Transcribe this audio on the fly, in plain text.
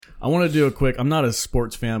I want to do a quick. I'm not a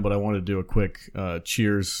sports fan, but I want to do a quick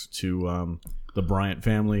cheers to the Bryant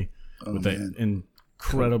family with that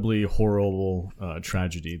incredibly horrible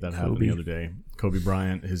tragedy that happened the other day. Kobe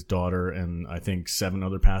Bryant, his daughter, and I think 7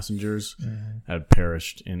 other passengers had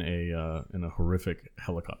perished in a horrific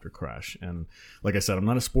helicopter crash. And like I said, I'm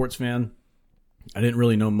not a sports fan. I didn't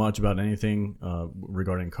really know much about anything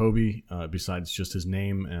regarding Kobe besides just his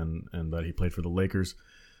name and that he played for the Lakers.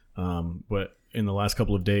 But in the last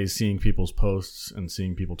couple of days, seeing people's posts and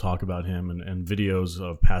seeing people talk about him and videos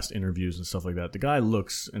of past interviews and stuff like that, the guy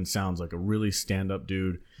looks and sounds like a really stand-up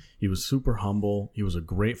dude. He was super humble. He was a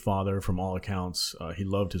great father from all accounts. He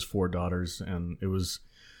loved his 4 daughters, and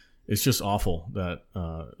it's just awful that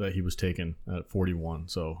he was taken at 41.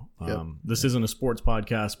 So this isn't a sports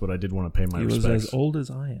podcast, but I did want to pay my respects. He was as old as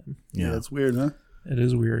I am. Yeah, it's weird, huh? It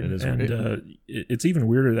is weird. It is weird. It's even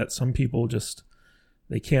weirder that some people just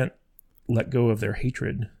they can't let go of their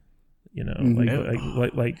hatred. You know,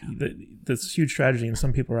 like this huge tragedy, and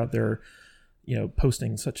some people are out there, you know,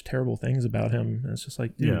 posting such terrible things about him. And it's just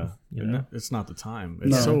like, dude, you know, it's not the time.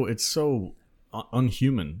 It's so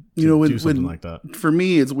unhuman to do something like that. For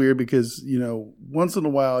me, it's weird because, you know, once in a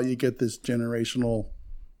while you get this generational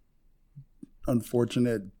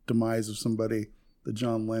unfortunate demise of somebody, the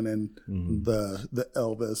John Lennon, the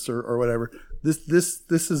Elvis or whatever. This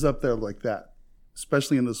is up there like that,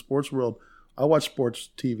 especially in the sports world. I watch sports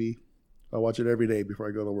TV. I watch it every day before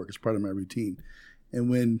I go to work. It's part of my routine. And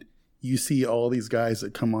when you see all these guys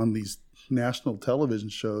that come on these national television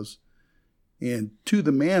shows, and to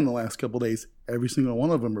the man the last couple of days, every single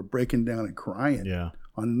one of them are breaking down and crying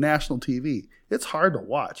on national TV. It's hard to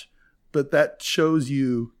watch, but that shows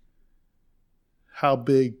you how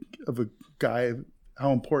big of a guy,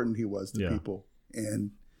 how important he was to people.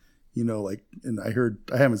 And, you know, like, and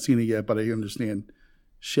I haven't seen it yet, but I understand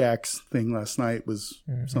Shaq's thing last night was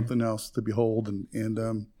something else to behold.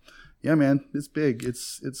 And yeah, man, it's big. It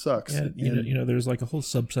sucks. Yeah, you know, there's like a whole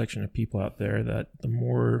subsection of people out there that the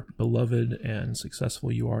more beloved and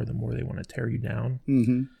successful you are, the more they want to tear you down.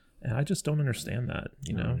 Mm-hmm. And I just don't understand that.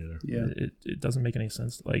 You know, it doesn't make any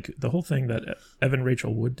sense. Like the whole thing that Evan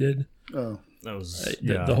Rachel Wood did. Oh, that was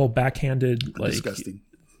the whole backhanded, like, disgusting,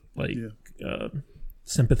 like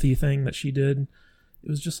sympathy thing that she did. It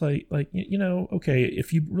was just like you know, okay,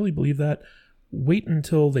 if you really believe that, wait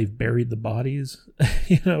until they've buried the bodies,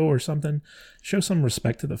 you know, or something. Show some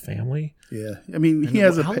respect to the family. Yeah. I mean,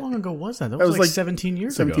 how long ago was that? That was like 17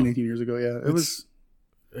 years ago. 17, 18 years ago, yeah.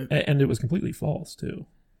 And it was completely false, too.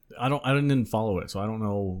 I didn't follow it, so I don't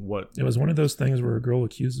know what... It was one of those things where a girl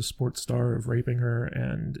accused a sports star of raping her,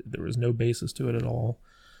 and there was no basis to it at all.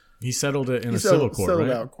 He settled it in a civil court,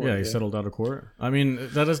 right? Out of court, he settled out of court. I mean,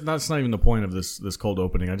 that's not even the point of this cold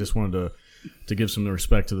opening. I just wanted to give some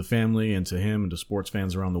respect to the family and to him and to sports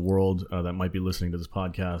fans around the world that might be listening to this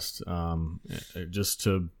podcast, just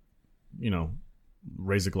to, you know,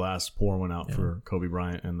 raise a glass, pour one out for Kobe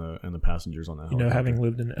Bryant and the passengers on that helicopter. You know, having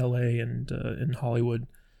lived in L.A. and in Hollywood,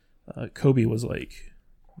 Kobe was like,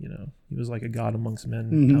 you know, he was like a god amongst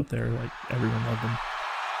men out there. Like, everyone loved him.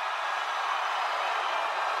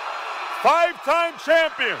 5-time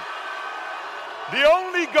champion, the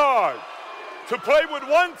only guard to play with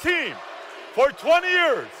one team for 20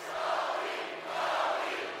 years.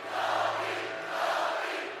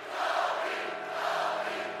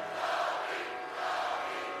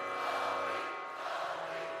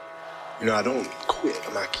 You know, I don't quit.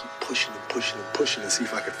 I keep pushing and pushing and pushing to see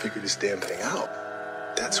if I can figure this damn thing out.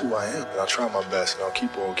 That's who I am, and I'll try my best, and I'll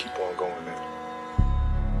keep on going, man.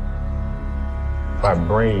 My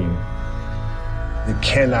brain, it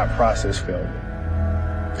cannot process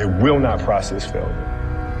failure. It will not process failure.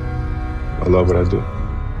 I love what I do.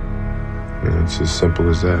 And it's as simple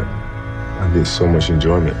as that. I get so much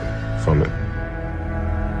enjoyment from it.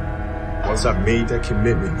 Once I made that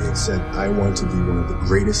commitment and said I wanted to be one of the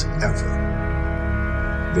greatest ever,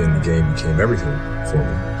 then the game became everything for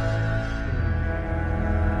me.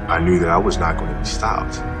 I knew that I was not going to be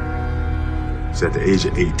stopped. So at the age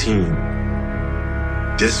of 18,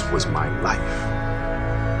 this was my life.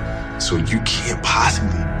 So you can't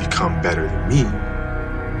possibly become better than me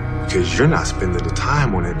because you're not spending the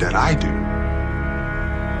time on it that I do.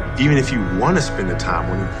 Even if you want to spend the time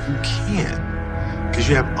on it, you can't because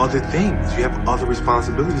you have other things. You have other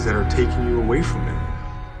responsibilities that are taking you away from it.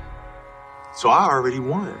 So I already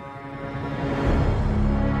won.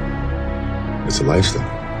 It's a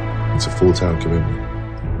lifestyle. It's a full-time commitment.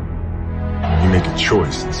 You make a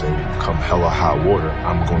choice and say, come hell or high water,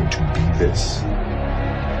 I'm going to be this.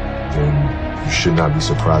 Then you should not be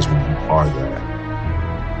surprised when you are that.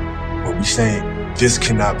 But we saying this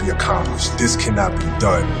cannot be accomplished, this cannot be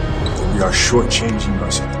done. that we are shortchanging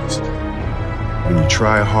ourselves. When you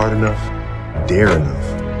try hard enough, dare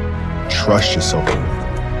enough, trust yourself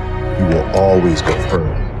enough, you will always go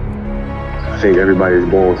further. I think everybody is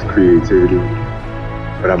born with creativity,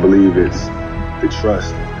 but I believe it's the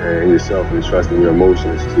trust in yourself and the trust in your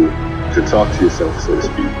emotions to talk to yourself, so to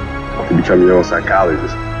speak, to become your own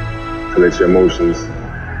psychologist, to let your emotions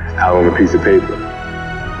out on a piece of paper,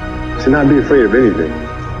 to not be afraid of anything,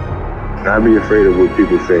 not be afraid of what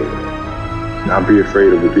people think, not be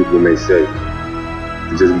afraid of what people may say,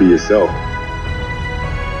 to just be yourself.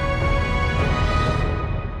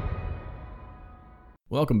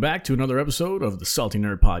 Welcome back to another episode of the Salty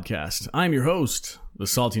Nerd Podcast. I'm your host, the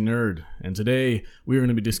Salty Nerd, and today we are going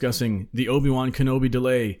to be discussing the Obi-Wan Kenobi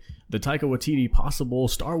delay, the Taika Waititi possible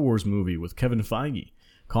Star Wars movie with Kevin Feige,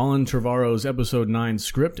 Colin Trevorrow's Episode 9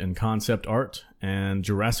 script and concept art, and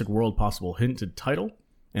Jurassic World possible hinted title.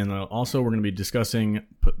 And also we're going to be discussing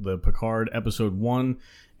the Picard Episode 1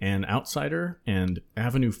 and Outsider and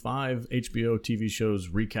Avenue 5 HBO TV shows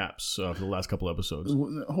recaps for the last couple episodes.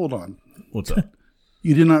 Hold on. What's up?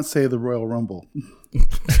 You did not say the Royal Rumble.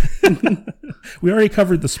 We already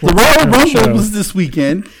covered the sport. The Royal Rumble was this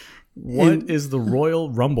weekend. What is the Royal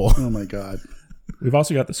Rumble? Oh my God. We've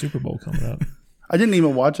also got the Super Bowl coming up. I didn't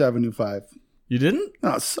even watch Avenue 5. You didn't?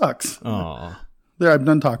 No, it sucks. Oh. There, I'm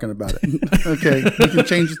done talking about it. Okay, we can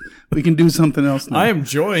change. We can do something else now. I am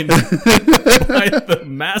joined by the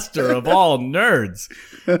master of all nerds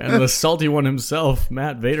and the salty one himself,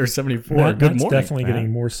 Matt Vader 74. Good Matt's morning. Definitely Matt.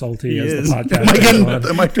 getting more salty He as is. the podcast goes on.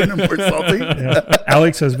 Am I turning more salty? Yeah.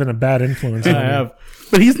 Alex has been a bad influence. I on me. have.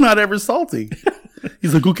 But he's not ever salty.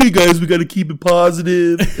 He's like, okay, guys, we got to keep it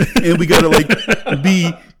positive, and we got to like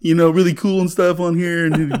be, really cool and stuff on here,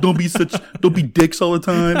 and don't be dicks all the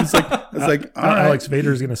time. It's like, all right. Alex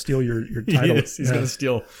Vader is going to steal your title. He's going to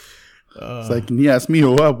steal. It's like, and he asked me,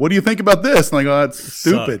 what do you think about this? And I go, it's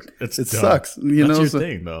stupid. It sucks. That's your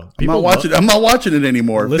thing, though. I'm not watching it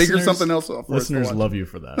anymore. Figure something else out. Listeners love you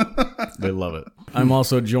for that. They love it. I'm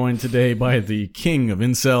also joined today by the king of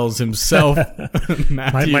incels himself,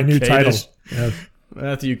 Matthew my new Kadish. title. Yeah.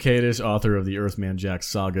 Matthew Kadish, author of the Earthman Jack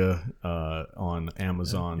saga on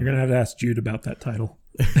Amazon. You're going to have to ask Jude about that title.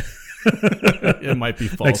 It might be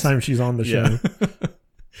false. Next time she's on the show.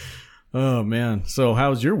 Oh, man. So how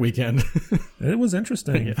was your weekend? It was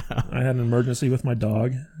interesting. Yeah. I had an emergency with my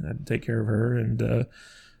dog. I had to take care of her. And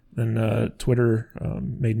then Twitter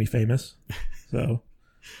made me famous. So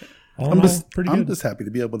I'm good. just happy to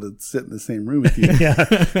be able to sit in the same room with you. Yeah,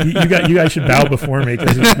 you guys should bow before me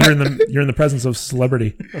because you're in the presence of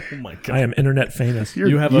celebrity. Oh my God! I am internet famous. You're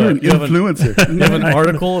an influencer. You have an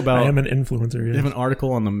article about. I am an influencer. Yes. You have an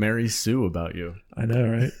article on the Mary Sue about you. I know,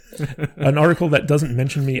 right? An article that doesn't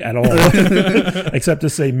mention me at all, except to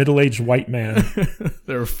say middle-aged white man.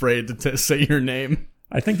 They're afraid to say your name.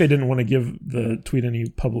 I think they didn't want to give the tweet any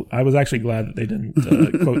public. I was actually glad that they didn't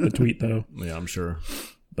quote the tweet, though. Yeah, I'm sure.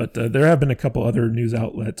 But there have been a couple other news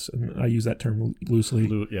outlets, and I use that term loosely.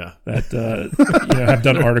 That have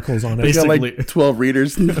done articles on it. Basically, got like 12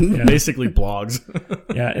 readers. Yeah. Basically, blogs.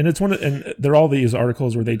 Yeah, and and they're all these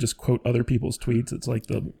articles where they just quote other people's tweets. It's like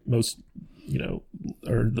the most,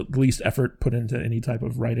 or the least effort put into any type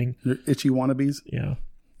of writing. They're itchy wannabes. Yeah.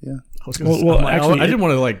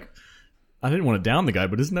 I didn't want to down the guy,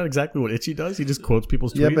 but isn't that exactly what Itchy does? He just quotes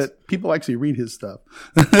people's tweets. Yeah, but people actually read his stuff.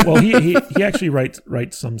 Well, he actually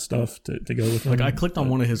writes some stuff to go with him. Like I clicked on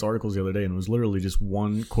one of his articles the other day, and it was literally just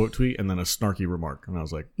one quote tweet and then a snarky remark, and I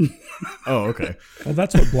was like, "Oh, okay." Well,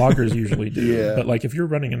 that's what bloggers usually do. Yeah. But like if you're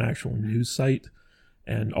running an actual news site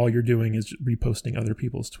and all you're doing is reposting other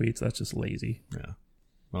people's tweets, that's just lazy. Yeah.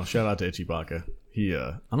 Well, shout out to Itchy Baka. He,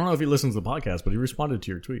 I don't know if he listens to the podcast, but he responded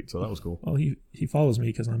to your tweet, so that was cool. Well, he follows me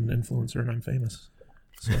because I'm an influencer and I'm famous.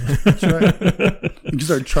 So. That's right. You can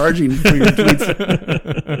start charging for your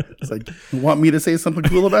tweets. It's like, you want me to say something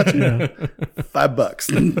cool about you? Yeah.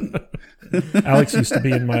 $5. Alex used to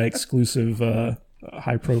be in my exclusive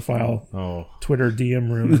high-profile Twitter DM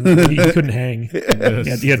room. He couldn't hang.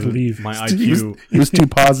 He had to leave. My IQ. He was too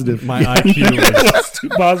positive. My IQ was too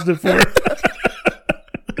positive for it.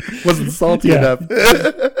 Wasn't salty enough.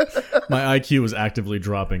 My IQ was actively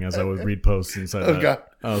dropping as I would read posts inside that. God.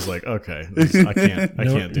 I was like, okay, I can't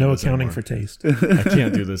do this No accounting anymore. for taste. I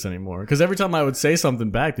can't do this anymore. Because every time I would say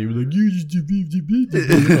something back, they were like,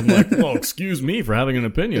 I'm like, well, excuse me for having an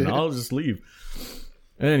opinion. I'll just leave.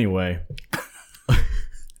 Anyway.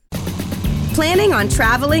 Planning on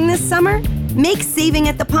traveling this summer? Make saving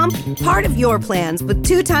at the pump part of your plans with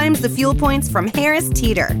 2 times the fuel points from Harris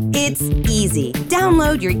Teeter. It's easy.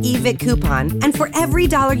 Download your eVic coupon, and for every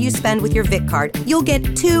 $1 you spend with your Vic card, you'll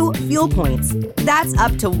get 2 fuel points. That's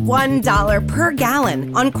up to $1 per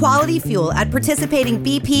gallon on quality fuel at participating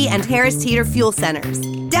BP and Harris Teeter fuel centers.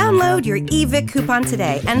 Download your eVic coupon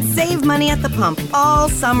today and save money at the pump all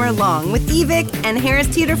summer long with eVic and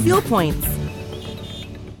Harris Teeter fuel points.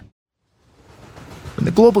 When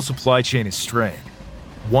the global supply chain is strained,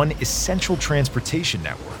 one essential transportation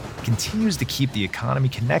network continues to keep the economy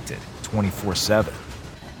connected 24/7.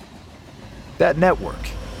 That network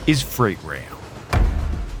is freight rail.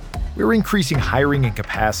 We're increasing hiring and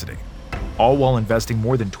capacity, all while investing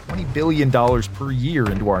more than $20 billion per year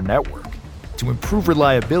into our network to improve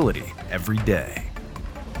reliability every day.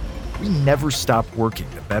 We never stop working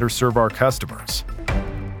to better serve our customers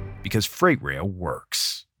because freight rail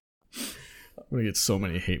works. I'm going to get so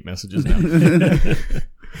many hate messages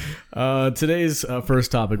now. Today's first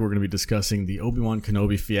topic, we're going to be discussing the Obi-Wan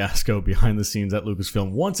Kenobi fiasco behind the scenes at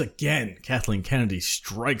Lucasfilm. Once again, Kathleen Kennedy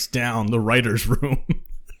strikes down the writer's room.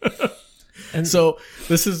 And so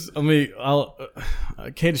this is,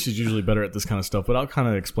 Candace is usually better at this kind of stuff, but I'll kind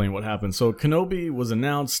of explain what happened. So Kenobi was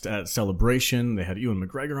announced at Celebration. They had Ewan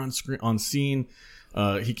McGregor on scene.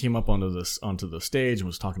 He came up onto the stage and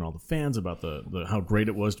was talking to all the fans about the how great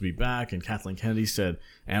it was to be back. And Kathleen Kennedy said,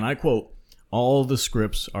 and I quote, "All the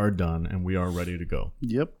scripts are done and we are ready to go."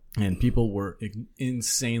 Yep. And people were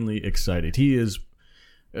insanely excited. He is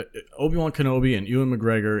Obi-Wan Kenobi, and Ewan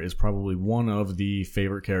McGregor is probably one of the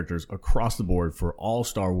favorite characters across the board for all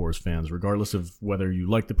Star Wars fans, regardless of whether you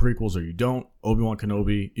like the prequels or you don't. Obi-Wan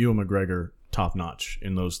Kenobi, Ewan McGregor, top notch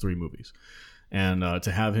in those 3 movies. And to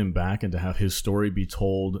have him back and to have his story be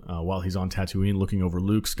told while he's on Tatooine looking over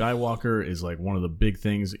Luke Skywalker is like one of the big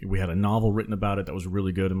things. We had a novel written about it that was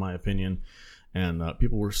really good in my opinion. And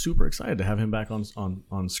people were super excited to have him back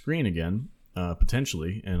on screen again,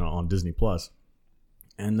 potentially, and on Disney+.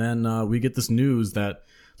 And then we get this news that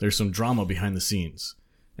there's some drama behind the scenes.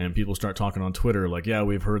 And people start talking on Twitter like, yeah,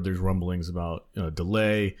 we've heard there's rumblings about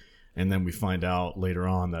delay. And then we find out later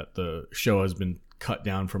on that the show has been cut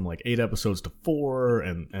down from like 8 episodes to 4,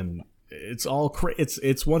 and it's all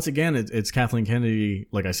it's once again it's Kathleen Kennedy,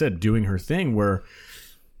 like I said, doing her thing where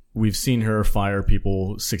we've seen her fire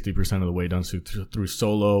people 60% of the way done through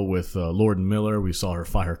Solo with Lord and Miller. We saw her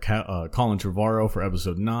fire Colin Trevorrow for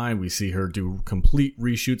episode 9. We see her do complete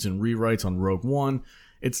reshoots and rewrites on Rogue One.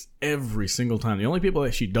 It's every single time. The only people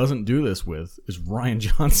that she doesn't do this with is Rian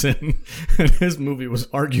Johnson, and his movie was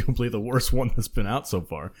arguably the worst one that's been out so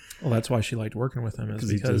far. Well, that's why she liked working with him,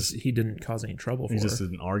 is because he didn't cause any trouble for her. He just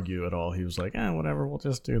didn't argue at all. He was like, whatever, we'll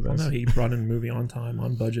just do this. Well, no, he brought in a movie on time,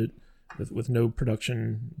 on budget, with no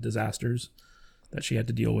production disasters that she had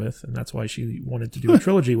to deal with, and that's why she wanted to do a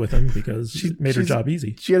trilogy with him, because she made her job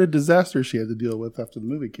easy. She had a disaster she had to deal with after the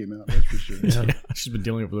movie came out, that's for sure. Yeah, she's been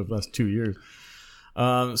dealing with it for the last 2 years.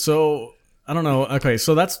 So I don't know. Okay,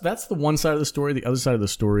 so that's the one side of the story. The other side of the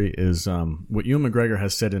story is what Ewan McGregor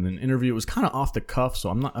has said in an interview. It was kind of off the cuff, so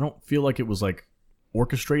I don't feel like it was like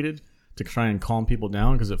orchestrated to try and calm people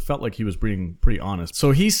down, because it felt like he was being pretty honest.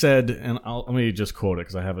 So he said, and let me just quote it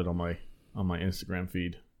because I have it on my Instagram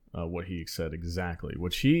feed. What he said exactly,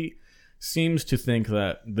 which he seems to think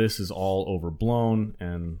that this is all overblown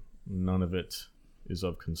and none of it is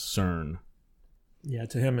of concern. Yeah,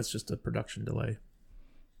 to him, it's just a production delay.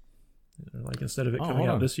 Like, instead of it coming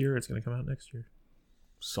out this year, it's going to come out next year.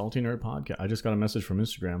 Salty Nerd Podcast. I just got a message from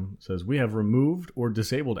Instagram. It says, we have removed or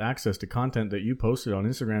disabled access to content that you posted on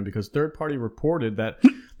Instagram because third party reported that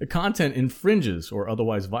the content infringes or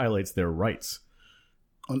otherwise violates their rights.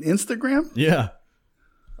 On Instagram? Yeah.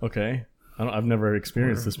 Okay. I've never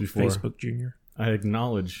experienced this before. Facebook Junior. I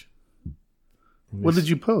acknowledge. What did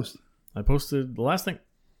you post? I posted the last thing.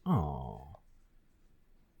 I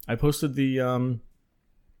posted the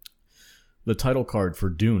title card for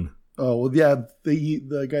Dune. Oh, well, yeah.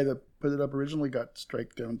 The guy that put it up originally got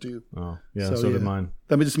strike down too. Oh, yeah. So did mine.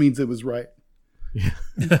 That just means it was right. Yeah.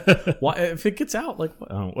 Why, if it gets out, like,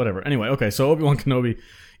 whatever. Anyway, okay. So Obi-Wan Kenobi,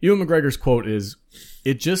 Ewan McGregor's quote is,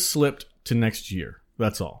 "It just slipped to next year.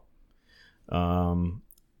 That's all."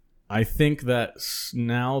 I think that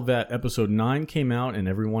now that episode 9 came out and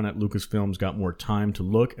everyone at Lucasfilms got more time to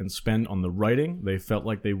look and spend on the writing, they felt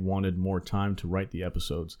like they wanted more time to write the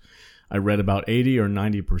episodes. I read about 80 or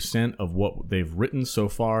 90% of what they've written so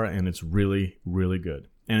far, and it's really, really good.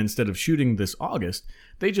 And instead of shooting this August,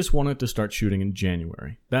 they just wanted to start shooting in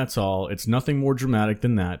January. That's all. It's nothing more dramatic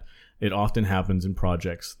than that. It often happens in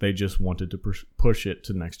projects. They just wanted to push it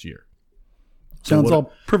to next year. Sounds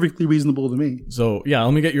all perfectly reasonable to me. So yeah,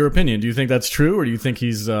 let me get your opinion. Do you think that's true, or do you think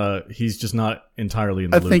he's just not entirely in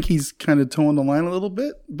the loop? I think he's kind of towing the line a little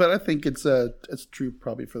bit, but I think it's true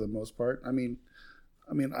probably for the most part. I mean,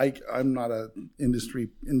 I'm not a industry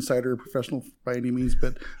insider professional by any means,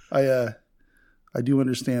 but I do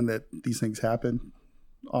understand that these things happen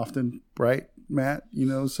often, right, Matt?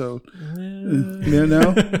 So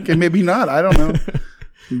okay, maybe not. I don't know.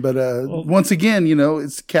 But once again,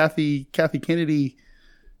 it's Kathy Kennedy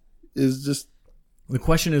is just the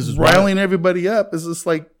question is riling everybody up. It's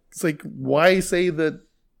like why say that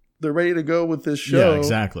they're ready to go with this show? Yeah,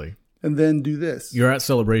 exactly. And then do this. You're at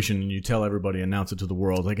Celebration and you tell everybody, announce it to the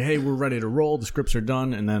world, like, hey, we're ready to roll. The scripts are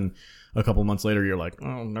done, and then a couple months later, you're like,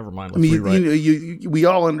 oh, never mind. Let's rewrite. We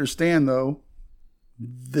all understand though.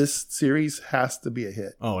 This series has to be a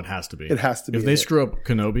hit. Oh, it has to be. It has to be. If they screw up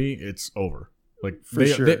Kenobi, it's over. Like for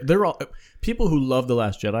sure. They're all people who love The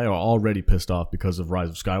Last Jedi are already pissed off because of Rise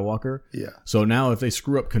of Skywalker. Yeah. So now if they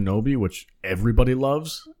screw up Kenobi, which everybody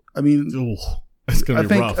loves, I mean, it's gonna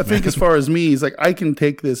be rough. I think as far as me, he's like, I can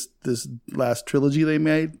take this last trilogy they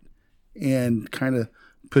made and kind of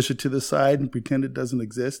push it to the side and pretend it doesn't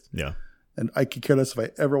exist. Yeah. And I could care less if I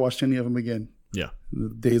ever watched any of them again. Yeah.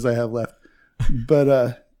 The days I have left.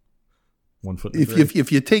 But 1 foot.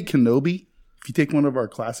 If you take Kenobi, if you take one of our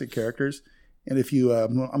classic characters, and if you,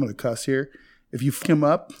 I'm going to cuss here, if you f him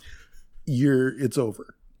up, it's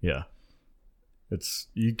over. Yeah.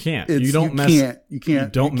 You can't mess Obi-Wan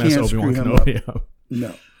Kenobi up.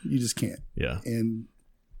 No, you just can't. Yeah. And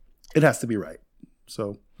it has to be right.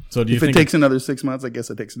 So do you if think it takes another 6 months, I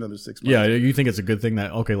guess it takes another 6 months. Yeah. You think it's a good thing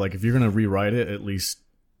that, okay, like if you're going to rewrite it, at least,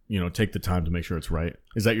 take the time to make sure it's right.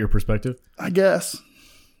 Is that your perspective? I guess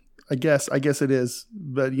it is.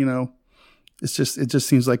 But, it just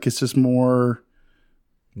seems like it's just more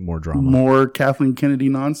drama, more Kathleen Kennedy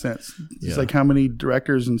nonsense. It's like how many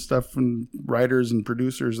directors and stuff and writers and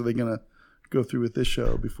producers are they going to go through with this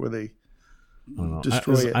show before they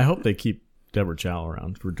destroy it? I hope they keep Deborah Chow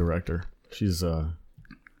around for director. She's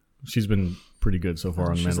been pretty good so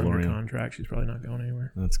far on She's Mandalorian. Under contract. She's probably not going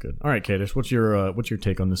anywhere. That's good. All right, Kadish, what's your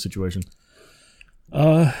take on this situation?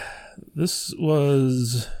 This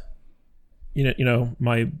was,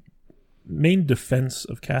 my main defense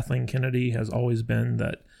of Kathleen Kennedy has always been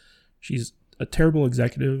that she's a terrible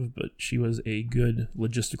executive, but she was a good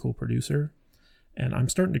logistical producer. And I'm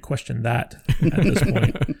starting to question that at this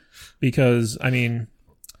point. Because,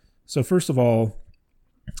 so first of all,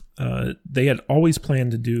 they had always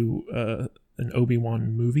planned to do an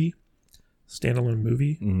Obi-Wan movie, standalone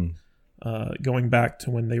movie, going back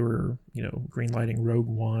to when they were, greenlighting Rogue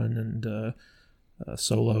One and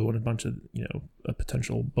Solo and a bunch of, a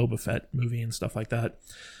potential Boba Fett movie and stuff like that.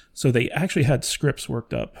 So they actually had scripts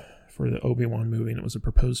worked up for the Obi-Wan movie, and it was a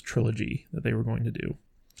proposed trilogy that they were going to do.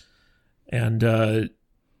 And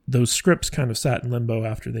those scripts kind of sat in limbo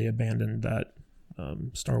after they abandoned that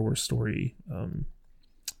Star Wars story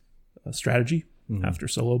strategy after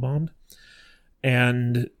Solo bombed.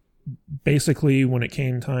 And basically when it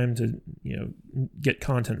came time to, get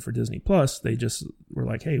content for Disney Plus, they just were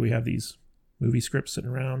like, hey, we have these movie scripts sitting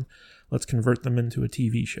around, let's convert them into a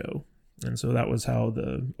TV show. And so that was how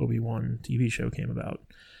the Obi-Wan TV show came about.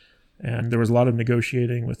 And there was a lot of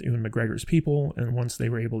negotiating with Ewan McGregor's people, and once they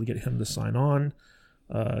were able to get him to sign on,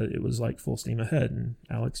 it was like full steam ahead. And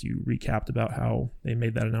Alex, you recapped about how they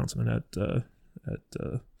made that announcement at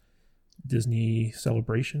Disney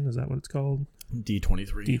Celebration. Is that what it's called?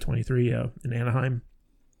 D23, yeah, in Anaheim.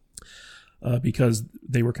 Because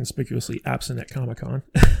they were conspicuously absent at Comic-Con.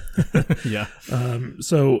 Yeah.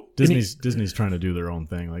 So Disney's trying to do their own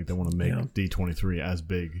thing. Like they want to make D23 as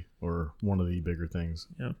big or one of the bigger things.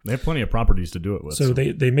 Yeah. They have plenty of properties to do it with. So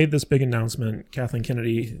they made this big announcement. Kathleen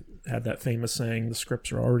Kennedy had that famous saying, the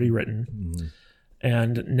scripts are already written. Mm-hmm.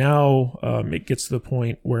 And now it gets to the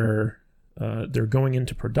point where they're going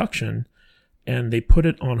into production and they put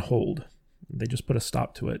it on hold. They just put a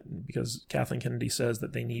stop to it because Kathleen Kennedy says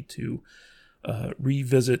that they need to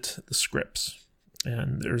revisit the scripts.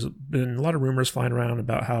 And there's been a lot of rumors flying around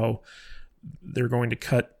about how they're going to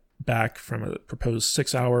cut back from a proposed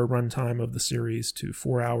 6-hour runtime of the series to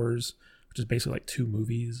 4 hours, which is basically like 2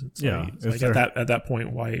 movies. It's like at that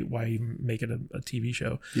point, why make it a TV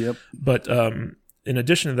show? Yep. But in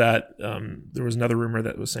addition to that, there was another rumor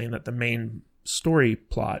that was saying that the main story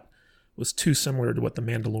plot was too similar to what The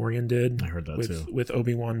Mandalorian did. I heard that too. With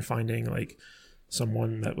Obi-Wan finding like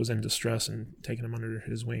someone that was in distress and taking him under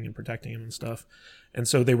his wing and protecting him and stuff. And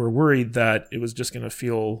so they were worried that it was just going to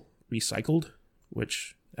feel recycled,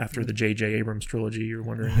 which after the J.J. Abrams trilogy. You're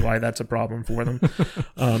wondering why that's a problem for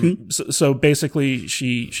them. So basically,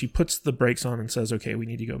 she puts the brakes on and says, okay, we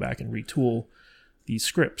need to go back and retool these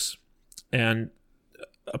scripts. And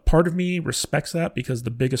a part of me respects that, because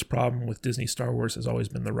the biggest problem with Disney Star Wars has always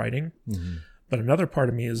been the writing. Mm-hmm. But another part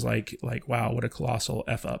of me is like, wow, what a colossal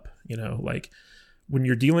F up. Like when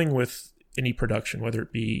you're dealing with any production, whether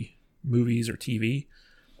it be movies or TV,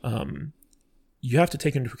 you have to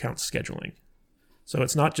take into account scheduling. So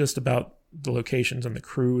it's not just about the locations and the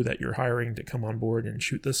crew that you're hiring to come on board and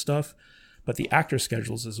shoot this stuff, but the actor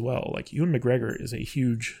schedules as well. Like Ewan McGregor is a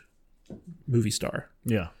huge movie star.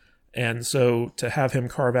 Yeah. And so to have him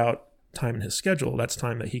carve out time in his schedule, that's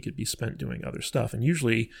time that he could be spent doing other stuff. And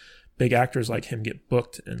usually big actors like him get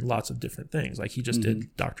booked in lots of different things. Like he just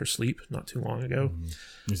did Dr. Sleep not too long ago.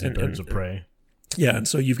 He's in Birds of Prey. Yeah, and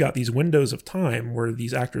so you've got these windows of time where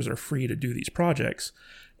these actors are free to do these projects.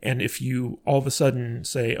 And if you all of a sudden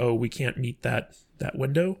say, oh, we can't meet that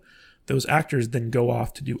window, those actors then go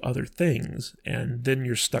off to do other things. And then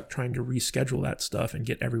you're stuck trying to reschedule that stuff and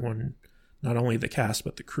get everyone, not only the cast,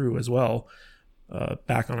 but the crew as well,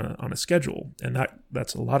 back on a schedule. And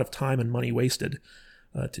that's a lot of time and money wasted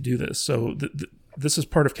to do this. So this is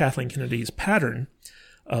part of Kathleen Kennedy's pattern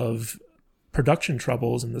of production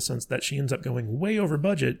troubles, in the sense that she ends up going way over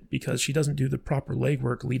budget because she doesn't do the proper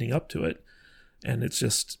legwork leading up to it. And it's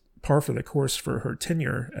just par for the course for her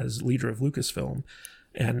tenure as leader of Lucasfilm.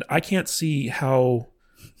 And I can't see how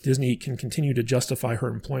Disney can continue to justify her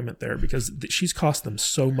employment there, because she's cost them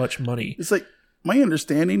so much money. It's like, my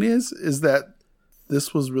understanding is that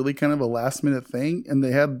this was really kind of a last minute thing, and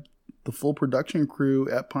they had the full production crew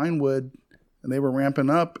at Pinewood, and they were ramping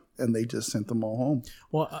up, and they just sent them all home.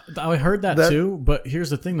 Well, I heard that too, but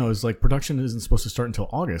here's the thing, though, is like production isn't supposed to start until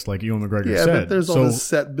August, like Ewan McGregor said. Yeah, but there's all the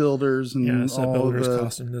set builders and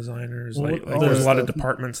costume designers. There's a lot of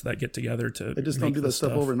departments that get together to They just don't do that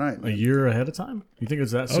stuff overnight. A year ahead of time? You think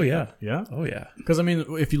it's that? Oh, yeah. Yeah? Oh, yeah. Because, I mean,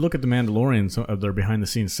 if you look at The Mandalorian, some of their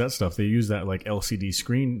behind-the-scenes set stuff, they use that like LCD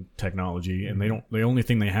screen technology, and the only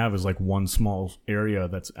thing they have is like one small area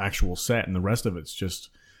that's actual set, and the rest of it's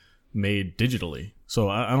just made digitally. So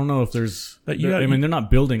I don't know if there's, but they're not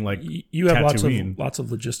building like you have lots of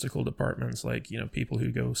logistical departments, like people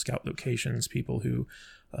who go scout locations, people who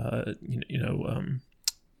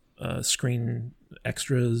screen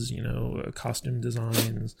extras, costume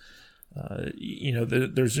designs.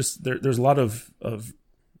 There's a lot of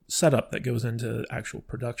setup that goes into actual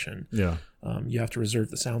production. Yeah. You have to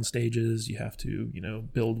reserve the sound stages. You have to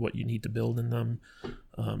build what you need to build in them.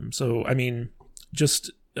 So I mean,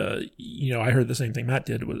 just. I heard the same thing Matt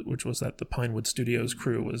did, which was that the Pinewood Studios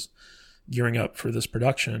crew was gearing up for this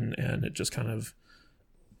production, and it just kind of,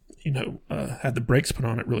 had the brakes put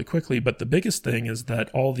on it really quickly. But the biggest thing is that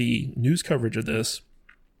all the news coverage of this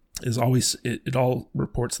is always, it all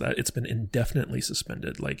reports that it's been indefinitely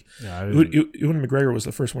suspended. Like, Ewan McGregor was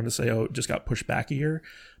the first one to say, oh, it just got pushed back a year.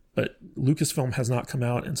 But Lucasfilm has not come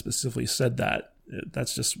out and specifically said that.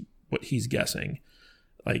 That's just what he's guessing.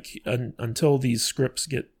 Like until these scripts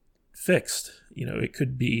get fixed, it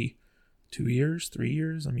could be 2 years, 3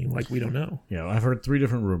 years. I mean, like, we don't know. Yeah, I've heard 3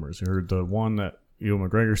 different rumors. I heard the one that Ewan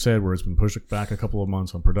McGregor said, where it's been pushed back a couple of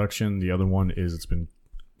months on production. The other one is it's been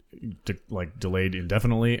delayed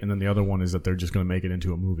indefinitely, and then the other one is that they're just going to make it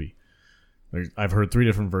into a movie. I've heard 3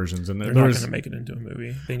 different versions, and they're not going to make it into a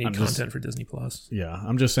movie. They need content for Disney Plus. Yeah,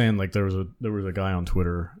 I'm just saying, like, there was a guy on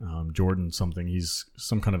Twitter, Jordan something. He's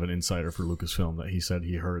some kind of an insider for Lucasfilm, that he said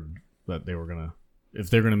he heard that they were gonna, if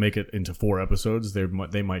they're gonna make it into 4 episodes,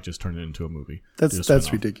 they might just turn it into a movie.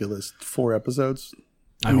 That's ridiculous. 4 episodes.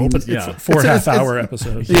 I hope it's 4 half-hour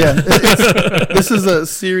episodes. Yeah, this is a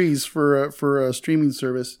series for a streaming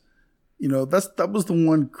service. That was the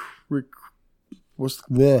one.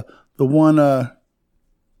 The one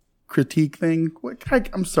critique thing.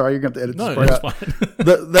 I'm sorry, you're going to have to edit this part out.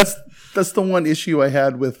 That's the one issue I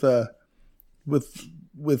had with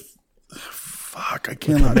fuck, I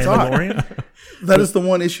cannot talk. That is the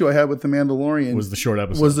one issue I had with The Mandalorian. Was the short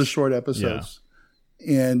episodes.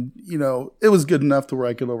 Yeah. And, it was good enough to where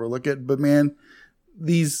I could overlook it. But man,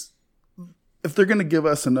 if they're going to give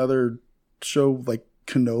us another show like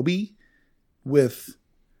Kenobi with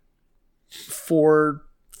 4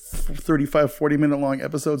 35, 40-minute long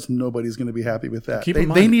episodes, nobody's going to be happy with that.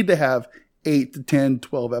 They need to have 8 to 10,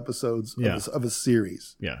 12 episodes of a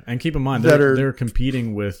series. Yeah, and keep in mind, they're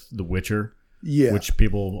competing with The Witcher, which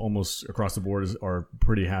people almost across the board are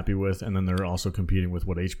pretty happy with, and then they're also competing with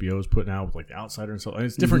what HBO is putting out with like The Outsider and stuff. And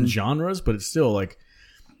it's different genres, but it's still like,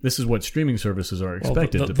 this is what streaming services are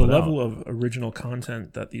expected to put out. The level of original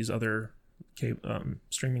content that these other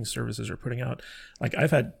streaming services are putting out. Like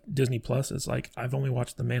I've had Disney Plus. It's like I've only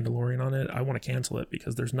watched The Mandalorian on it. I want to cancel it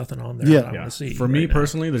because there's nothing on there that I want to see. For me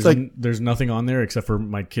personally, there's nothing on there except for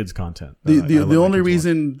my kids' content. The only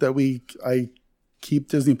reason that I keep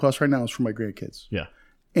Disney Plus right now is for my grandkids. Yeah.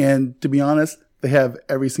 And to be honest, they have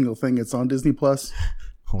every single thing that's on Disney Plus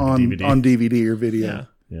on DVD or video.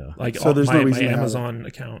 Yeah. Like so there's no reason my Amazon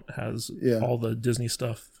account has all the Disney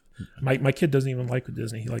stuff. My kid doesn't even like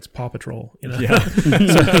Disney. He likes Paw Patrol, you know. Yeah.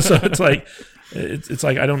 so it's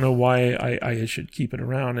like I don't know why I should keep it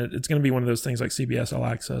around. It's going to be one of those things like CBS All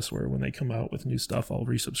Access, where when they come out with new stuff, I'll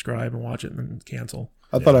resubscribe and watch it and then cancel.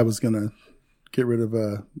 I thought I was going to get rid of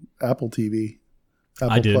Apple TV.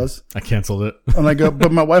 Apple I did. Plus. I canceled it. And I go,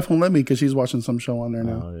 but my wife won't let me because she's watching some show on there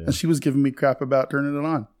now, and she was giving me crap about turning it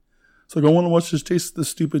on. So I want to watch this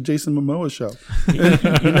stupid Jason Momoa show.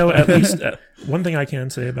 You know, at least one thing I can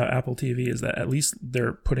say about Apple TV is that at least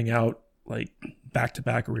they're putting out like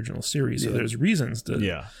back-to-back original series. So there's reasons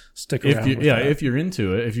to stick around. If you're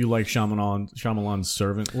into it, if you like Shyamalan's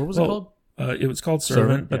Servant, what was it called? It was called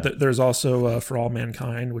Servant, but there's also For All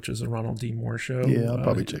Mankind, which is a Ronald D. Moore show. Yeah, I'll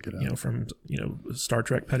probably check it out. You know, from Star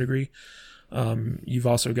Trek pedigree. You've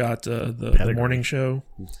also got the morning show.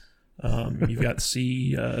 You've got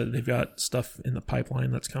they've got stuff in the pipeline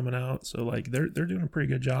that's coming out. So like they're doing a pretty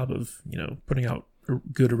good job of putting out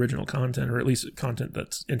good original content, or at least content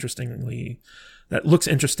that looks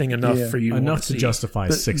interesting enough for you to justify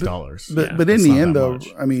 $6. But in the end, though,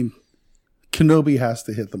 I mean, Kenobi has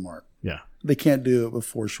to hit the mark. Yeah. They can't do it with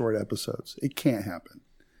 4 short episodes. It can't happen.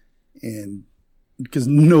 And because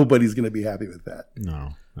nobody's going to be happy with that.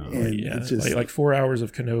 No. And it's just like 4 hours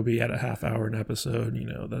of Kenobi at a half hour an episode,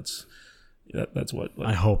 that's what. Like,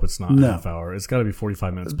 I hope it's not a half hour. It's got to be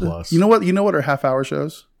 45 minutes plus. You know what are half hour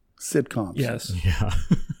shows? Sitcoms. Yes. Yeah.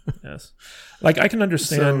 Yes. Like I can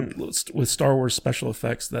understand with Star Wars special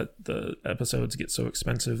effects that the episodes get so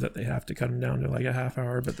expensive that they have to cut them down to like a half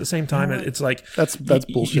hour. But at the same time, it's like that's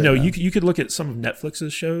bullshit. You could look at some of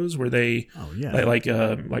Netflix's shows where they like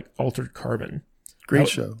Altered Carbon. Great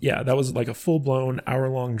show. Yeah, that was like a full-blown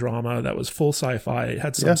hour-long drama that was full sci-fi. It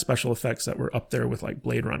had some special effects that were up there with like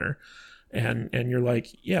Blade Runner. And you're like,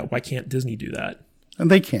 why can't Disney do that?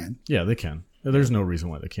 And they can. Yeah, they can. There's no reason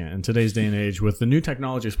why they can't. In today's day and age, with the new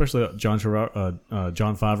technology, especially John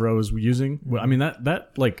Favreau is using, I mean,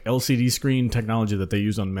 that like LCD screen technology that they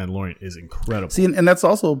use on Mandalorian is incredible. See, and that's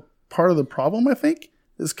also part of the problem, I think,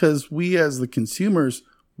 is because we as the consumers,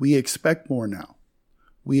 we expect more now.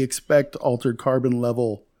 We expect Altered Carbon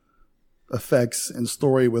level effects and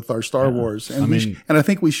story with our Star Wars, and I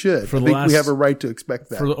think we should. We have a right to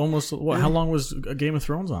expect that. For how long was Game of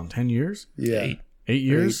Thrones on? 10 years? Yeah. 8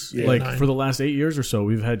 years? For the last 8 years or so,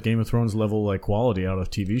 we've had Game of Thrones level like quality out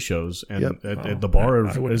of TV shows, and the bar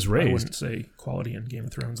is raised. I wouldn't say quality and Game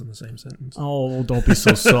of Thrones in the same sentence. Oh, don't be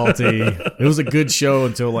so salty. It was a good show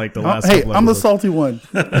until like the last. Hey, I'm the salty one.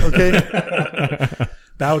 Okay.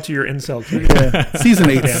 Bow to your incel king. Yeah. Season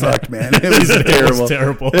 8 sucked, man. It was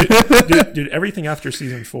terrible. Dude, everything after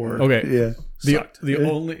season 4. Okay. Yeah. Sucked.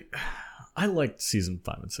 I liked season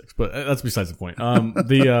 5 and 6, but that's besides the point.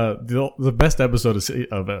 The best episode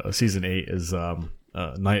of season 8 is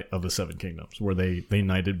Night of the Seven Kingdoms, where they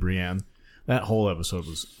knighted Brienne. That whole episode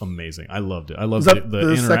was amazing. I loved it. I loved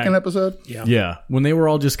the second episode. Yeah, when they were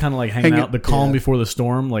all just kind of like hanging out, the calm before the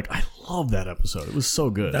storm. Like I love that episode. It was so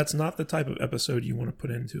good. That's not the type of episode you want to put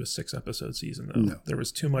into a 6-episode season, though. No. There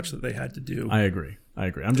was too much that they had to do. I agree.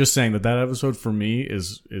 I'm just saying that episode for me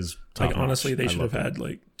is top like honestly, notch. They should have had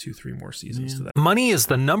like 2-3 more seasons to that. Money is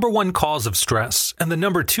the number 1 cause of stress and the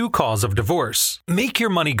number 2 cause of divorce. Make your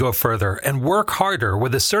money go further and work harder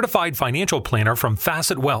with a certified financial planner from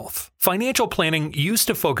Facet Wealth. Financial planning used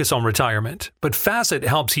to focus on retirement, but Facet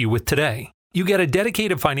helps you with today. You get a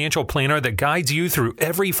dedicated financial planner that guides you through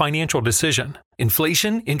every financial decision.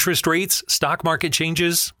 Inflation, interest rates, stock market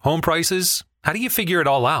changes, home prices. How do you figure it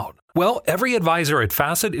all out? Well, every advisor at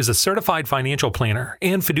Facet is a certified financial planner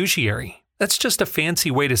and fiduciary. That's just a fancy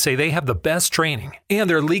way to say they have the best training, and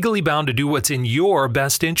they're legally bound to do what's in your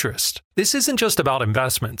best interest. This isn't just about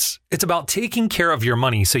investments. It's about taking care of your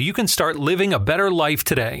money so you can start living a better life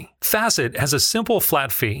today. Facet has a simple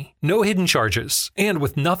flat fee, no hidden charges, and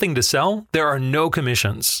with nothing to sell, there are no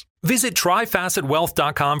commissions. Visit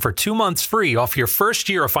tryfacetwealth.com for 2 months free off your first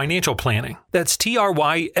year of financial planning. That's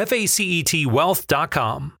TRYFACET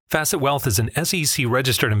wealth.com. Facet Wealth is an SEC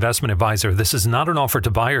registered investment advisor. This is not an offer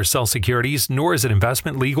to buy or sell securities, nor is it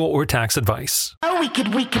investment, legal, or tax advice. Oh, we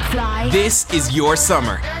could fly. This is your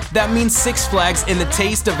summer. That means Six Flags and the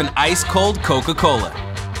taste of an ice-cold Coca-Cola.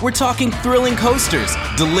 We're talking thrilling coasters,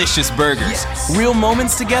 delicious burgers, real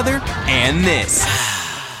moments together, and this.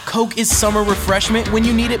 Coke is summer refreshment when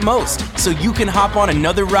you need it most, so you can hop on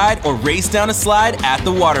another ride or race down a slide at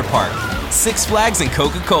the water park. Six Flags and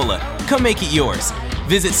Coca-Cola. Come make it yours.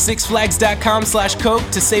 Visit sixflags.com/Coke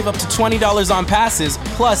to save up to $20 on passes,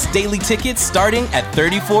 plus daily tickets starting at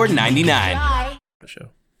 $34.99.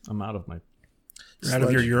 I'm out of my... You're out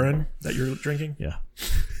of your urine that you're drinking? Yeah.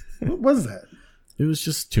 What was that? It was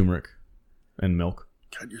just turmeric and milk.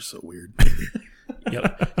 God, you're so weird.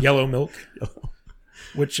 Yellow milk.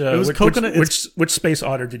 Which coconut. Which space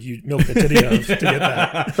otter did you milk the titty of to get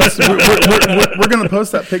that? We're going to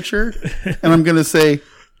post that picture, and I'm going to say,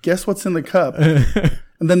 guess what's in the cup?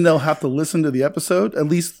 And then they'll have to listen to the episode, at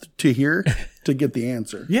least to hear, to get the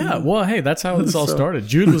answer. Yeah, well, hey, that's how this all started.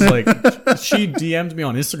 Jude was like, she DM'd me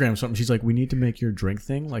on Instagram or something. She's like, we need to make your drink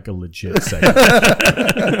thing like a legit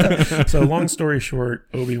segment. So long story short,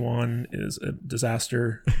 Obi-Wan is a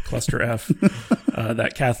disaster, cluster F,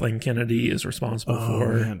 that Kathleen Kennedy is responsible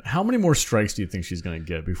for. Man. How many more strikes do you think she's going to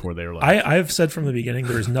get before they're like... I've said from the beginning,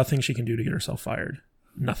 there is nothing she can do to get herself fired.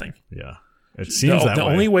 Nothing. Yeah. It seems that the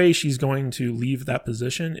way. only way she's going to leave that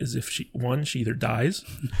position is if she either dies,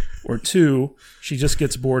 or two, she just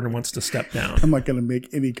gets bored and wants to step down. I'm not going to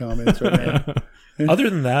make any comments right now. Other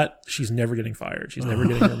than that, she's never getting fired. She's never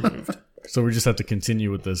getting removed. So we just have to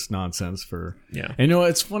continue with this nonsense for... Yeah. And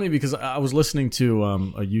it's funny because I was listening to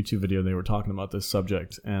a YouTube video. They were talking about this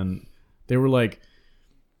subject, and they were like...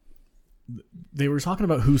 They were talking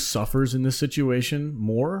about who suffers in this situation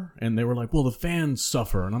more, and they were like, well, the fans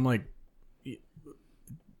suffer. And I'm like...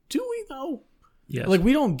 Do we though? Yes. Like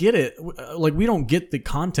we don't get it. Like we don't get the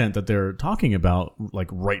content that they're talking about like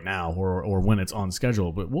right now or when it's on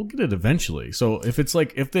schedule, but we'll get it eventually. So if it's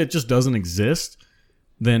like if it just doesn't exist,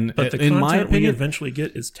 then but the in content my opinion, we eventually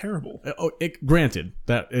get is terrible. Granted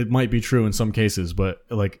that it might be true in some cases, but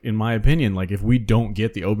like in my opinion, like if we don't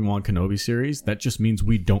get the Obi-Wan Kenobi series, that just means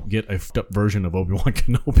we don't get a f***ed up version of Obi-Wan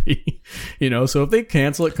Kenobi. So if they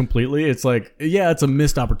cancel it completely, it's like, yeah, it's a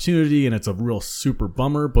missed opportunity and it's a real super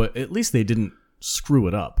bummer, but at least they didn't screw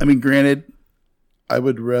it up. I mean, granted, I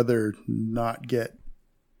would rather not get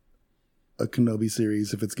a Kenobi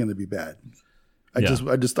series if it's going to be bad. I don't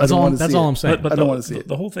want to see it. That's all I'm saying. But I don't want to see it.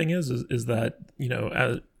 The whole thing is that,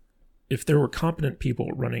 if there were competent people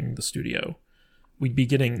running the studio, we'd be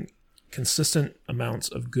getting consistent amounts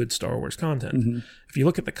of good Star Wars content. Mm-hmm. If you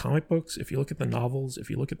look at the comic books, if you look at the novels, if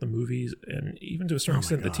you look at the movies, and even to a certain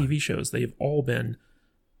extent the TV shows, they've all been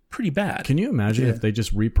pretty bad. Can you imagine if they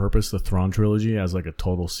just repurposed the Thrawn trilogy as like a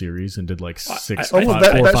total series and did like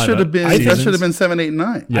that should have been 7, 8,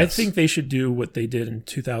 9. Yes. I think they should do what they did in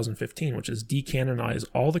 2015, which is decanonize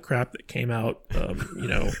all the crap that came out,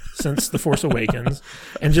 since The Force Awakens,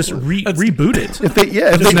 and just reboot it. If they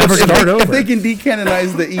can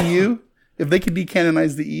decanonize the EU. If they can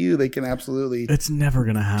decanonize the EU, they can absolutely... It's never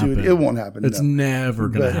going to happen. Dude, it won't happen. It's never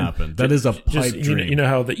going to happen. That is a pipe dream. You know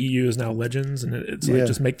how the EU is now legends, and it's like,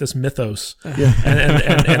 just make this mythos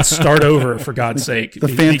and start over, for God's sake.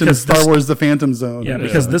 Star Wars, the Phantom Zone. Yeah,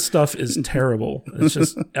 because this stuff is terrible. It's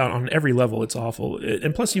just, on every level, it's awful.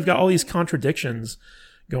 And plus, you've got all these contradictions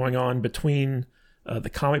going on between the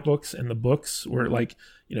comic books and the books, where, like,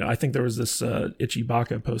 I think there was this... Itchy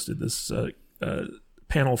Baka posted this...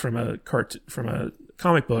 panel from a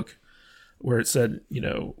comic book where it said,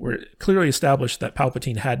 where it clearly established that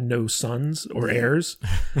Palpatine had no sons or heirs,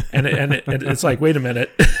 and it's like, wait a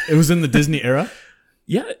minute, it was in the Disney era.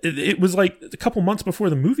 Yeah, it was like a couple months before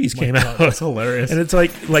the movies came out. That's hilarious. And it's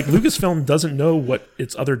like Lucasfilm doesn't know what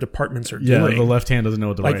its other departments are doing. Yeah, the left hand doesn't know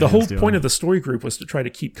what the right hand's doing. The whole point of the story group was to try to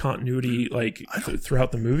keep continuity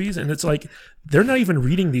throughout the movies, and it's like they're not even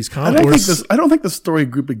reading these comics. I don't think the story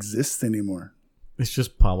group exists anymore. It's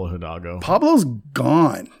just Pablo Hidalgo. Pablo's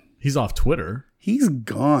gone. He's off Twitter. He's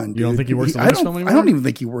gone, dude. You don't think he works at Lucasfilm anymore? I don't even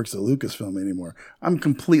think he works at Lucasfilm anymore. I'm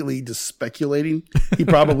completely just speculating. He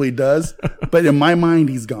probably does. But in my mind,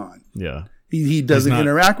 he's gone. Yeah. He doesn't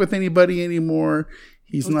interact with anybody anymore.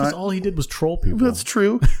 He's not. Because all he did was troll people. That's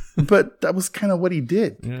true. But that was kind of what he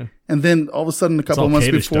did. Yeah. And then all of a sudden, a couple of months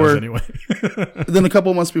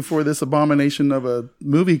before this abomination of a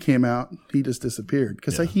movie came out, he just disappeared.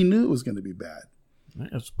 Because he knew it was going to be bad.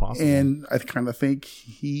 That's possible. And I kind of think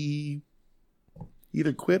he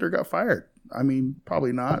either quit or got fired. I mean,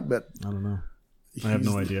 probably not, but I don't know. I have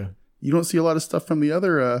no idea. You don't see a lot of stuff from the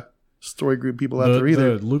other story group people out there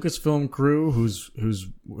either. The Lucasfilm crew,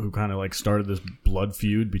 who kind of like started this blood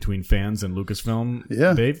feud between fans and Lucasfilm.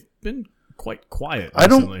 Yeah, they've been quite quiet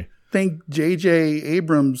recently. I don't think J.J.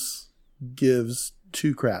 Abrams gives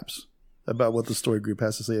two craps about what the story group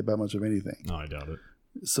has to say about much of anything. No, I doubt it.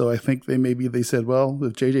 So I think they said, well,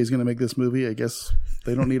 if JJ's going to make this movie, I guess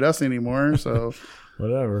they don't need us anymore. So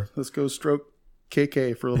whatever. Let's go stroke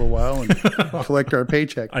KK for a little while and collect our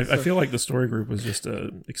paycheck. I feel like the story group was just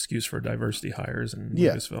an excuse for diversity hires in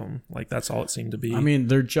Lucasfilm. Like, that's all it seemed to be. I mean,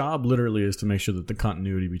 their job literally is to make sure that the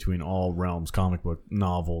continuity between all realms, comic book,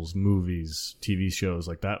 novels, movies, TV shows,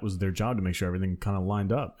 like that was their job, to make sure everything kind of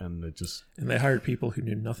lined up. And they hired people who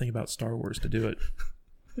knew nothing about Star Wars to do it.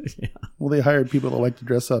 Yeah. Well, they hired people that like to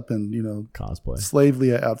dress up in, cosplay, slave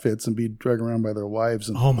Leia outfits and be dragged around by their wives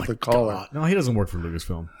and with a collar. God. No, he doesn't work for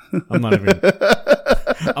Lucasfilm. I'm not even.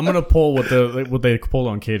 I'm gonna pull what they pulled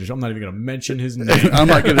on Cage. I'm not even gonna mention his name. I'm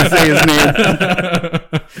not gonna say his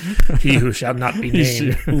name. He who shall not be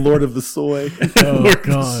named, Lord of the Soy. Oh Lord God,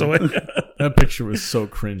 of the Soy. That picture was so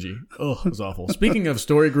cringy. Oh, it was awful. Speaking of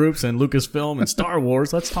story groups and Lucasfilm and Star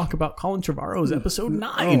Wars, let's talk about Colin Trevorrow's Episode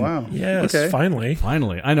 9. Oh wow! Yes, okay.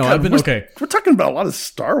 finally. I know. I've been okay. We're talking about a lot of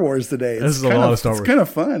Star Wars today. This is a lot of Star Wars. It's kind of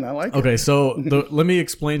fun. I like it. Okay, so let me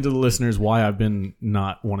explain to the listeners why I've been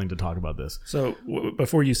not wanting to talk about this. So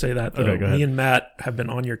before you say that, though, Okay, go ahead. me and Matt have been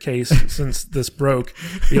on your case since this broke.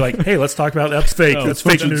 Be like, hey, let's talk about that's fake. Oh, that's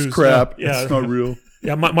fake news. Crap. Yeah, It's not real.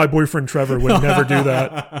 Yeah, my boyfriend Trevor would never do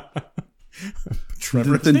that.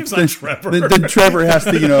 Trevor. His name's not Trevor. Then Trevor has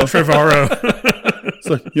to, Trevorrow. It's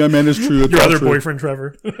like, yeah, man, it's true. It's Your all other true. boyfriend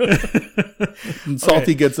Trevor. And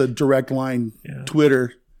Salty gets a direct line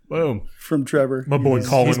Twitter Boom. from Trevor. My boy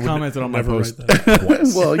Colin He's would commented on my never post write that.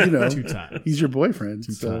 twice. Well, 2 times. he's your boyfriend.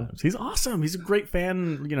 2 so. times. He's awesome. He's a great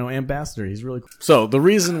fan, ambassador. He's really cool. So the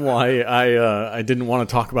reason why I didn't want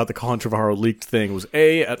to talk about the Colin Trevorrow leaked thing was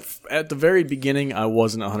at the very beginning I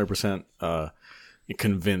wasn't 100%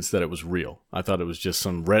 convinced that it was real. I thought it was just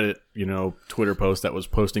some Reddit, Twitter post that was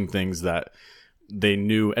posting things that they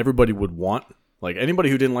knew everybody would want. Like, anybody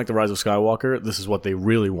who didn't like The Rise of Skywalker, this is what they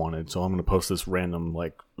really wanted. So I'm going to post this random,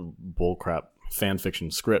 bullcrap fan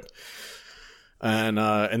fiction script. And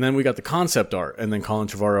then we got the concept art. And then Colin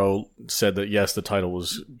Trevorrow said that, yes, the title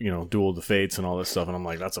was, Duel of the Fates and all this stuff. And I'm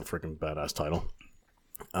like, that's a freaking badass title.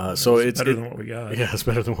 So it's better than what we got. Yeah, it's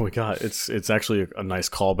better than what we got. It's actually a nice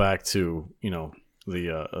callback to,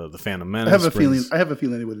 the Phantom Menace. I have a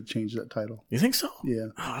feeling they would have changed that title. You think so? Yeah.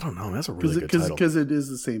 Oh, I don't know. That's a really good title. Because it is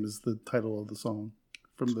the same as the title of the song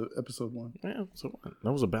from the episode 1. Yeah, so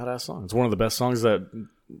that was a badass song. It's one of the best songs that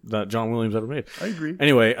John Williams ever made. I agree.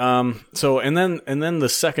 Anyway, so and then the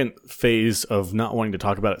second phase of not wanting to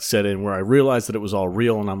talk about it set in, where I realized that it was all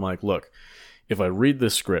real, and I'm like, look, if I read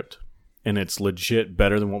this script and it's legit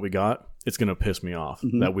better than what we got, it's going to piss me off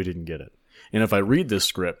that we didn't get it. And if I read this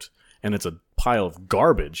script and it's a pile of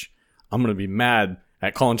garbage, I'm going to be mad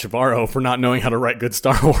at Colin Trevorrow for not knowing how to write good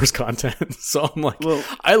Star Wars content. So I'm like,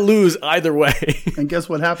 I lose either way. And guess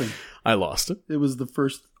what happened? I lost it. It was the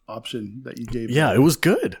first option that you gave. Yeah, it was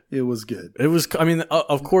good. It was good. It was, I mean,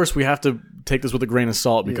 of course we have to take this with a grain of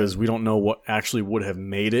salt because we don't know what actually would have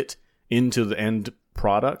made it into the end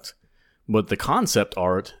product. But the concept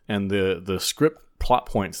art and the script plot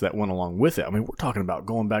points that went along with it. I mean, we're talking about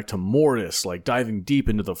going back to Mortis, like diving deep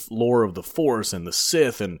into the lore of the Force and the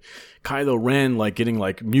Sith, and Kylo Ren getting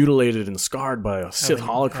mutilated and scarred by a Sith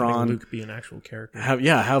holocron. Having Luke be an actual character.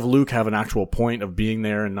 Have Luke have an actual point of being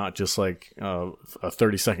there and not just a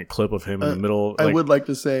 30-second clip of him in the middle. I would like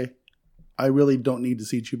to say, I really don't need to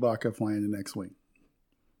see Chewbacca flying an X-Wing.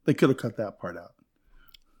 They could have cut that part out.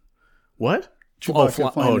 What?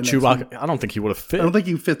 Chewbacca. I don't think he would have fit. I don't think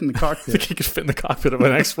he fit in the cockpit. I think he could fit in the cockpit of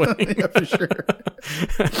an X-Wing. Yeah, for sure.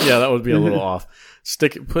 Yeah, that would be a little off.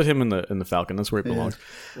 Put him in the Falcon. That's where he belongs.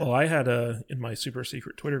 Well, I had in my super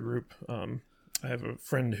secret Twitter group, I have a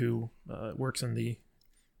friend who works in the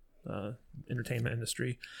entertainment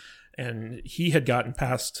industry, and he had gotten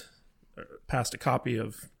past a copy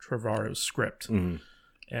of Trevorrow's script,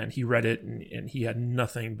 and he read it, and he had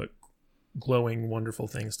nothing but glowing, wonderful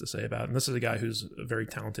things to say about it. And this is a guy who's a very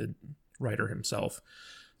talented writer himself.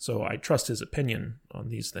 So I trust his opinion on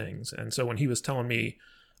these things. And so when he was telling me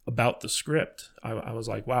about the script, I was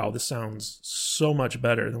like, wow, this sounds so much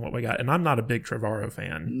better than what we got. And I'm not a big Trevorrow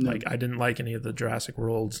fan. No. I didn't like any of the Jurassic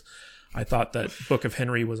Worlds. I thought that Book of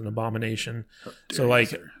Henry was an abomination. So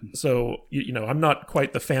I'm not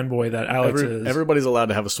quite the fanboy that Alex is. Everybody's allowed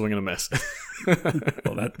to have a swing and a miss.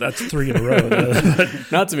 Well, that's 3 in a row.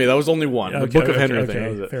 Not to me. That was only one. The Book of Henry thing.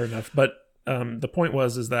 That was it. Fair enough. But the point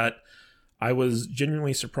is that I was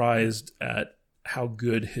genuinely surprised at how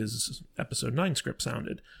good his episode 9 script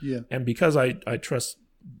sounded. Yeah. And because I trust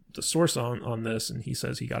the source on this, and he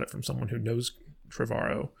says he got it from someone who knows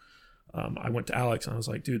Trevorrow, I went to Alex and I was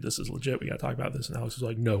like, dude, this is legit. We got to talk about this. And Alex was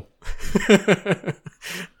like, no.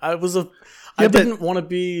 I didn't want to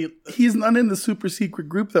be. He's not in the super secret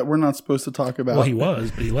group that we're not supposed to talk about. Well, he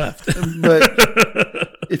was, but he left.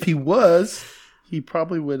 But if he was, he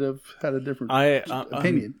probably would have had a different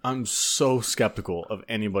opinion. I'm so skeptical of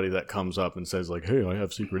anybody that comes up and says like, "Hey, I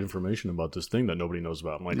have secret information about this thing that nobody knows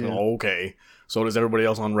about." I'm like, "Oh, okay." So does everybody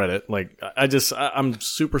else on Reddit. Like, I'm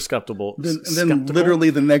super skeptical. Then literally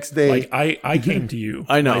the next day, like I came to you.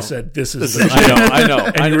 I know. I said, "This is." I know.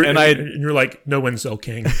 And you're like, "No incel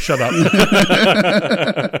king, shut up."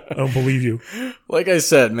 I don't believe you. Like I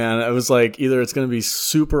said, man, it was like either it's going to be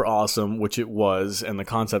super awesome, which it was, and the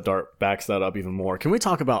concept art backs that up even more. Can we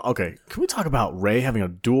talk about Rey having a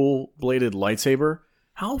dual-bladed lightsaber?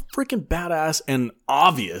 How freaking badass and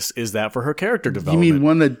obvious is that for her character development? You mean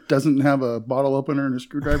one that doesn't have a bottle opener and a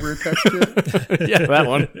screwdriver attached to it? Yeah, that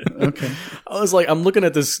one. Okay. I was like, I'm looking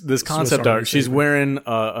at this concept art. She's wearing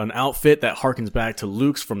an outfit that harkens back to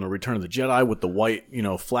Luke's from the Return of the Jedi with the white,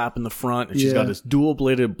 flap in the front, and she's got this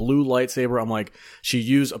dual-bladed blue lightsaber. I'm like, she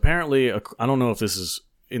used apparently. I don't know if this is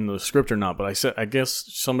in the script or not, but I guess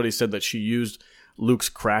somebody said that she used Luke's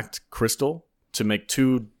cracked crystal to make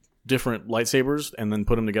two different lightsabers and then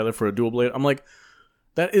put them together for a dual blade. I'm like,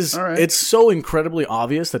 that is, it's so incredibly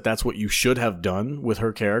obvious that that's what you should have done with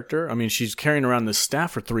her character. I mean, she's carrying around this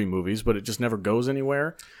staff for 3 movies, but it just never goes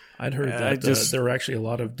anywhere. I'd heard that there were actually a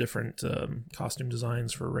lot of different costume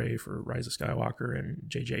designs for Rey for Rise of Skywalker, and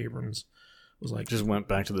J.J. Abrams was like, just went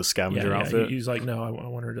back to the scavenger outfit. He's like, no, I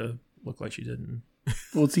want her to look like she did in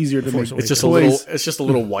Well, it's easier to make. It's just toys. It's just a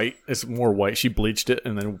little white. It's more white. She bleached it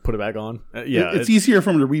and then put it back on. It's easier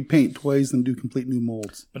for them to repaint toys than do complete new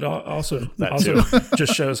molds. But also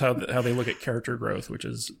just shows how they look at character growth, which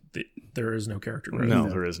is there is no character growth. No,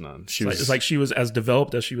 there is none. It's like she was as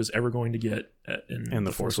developed as she was ever going to get in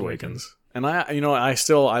The Force Awakens. And I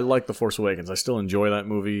like The Force Awakens. I still enjoy that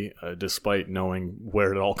movie, despite knowing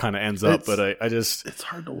where it all kind of ends up. But I just it's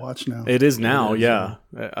hard to watch now. It is now, yeah.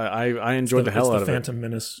 I enjoyed the hell out of it. Phantom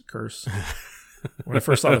Menace curse. When I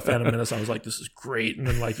first saw the Phantom Menace, I was like, "This is great," and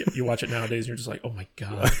then like you watch it nowadays, and you're just like, "Oh my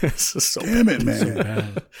god, this is so damn it, man, so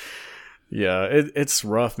bad." Yeah, it's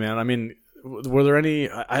rough, man. I mean, were there any?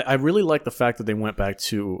 I really like the fact that they went back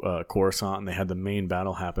to Coruscant and they had the main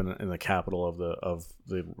battle happen in the capital of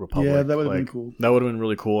the Republic. Yeah, that would have been cool. That would have been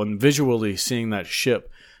really cool, and visually seeing that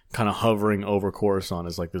ship kind of hovering over Coruscant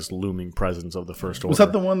is like this looming presence of the First Order. Was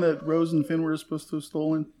that the one that Rose and Finn were supposed to have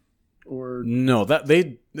stolen? Or no, that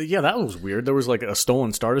was weird. There was like a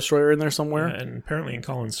stolen Star Destroyer in there somewhere. Yeah, and apparently in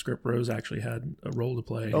Colin's script, Rose actually had a role to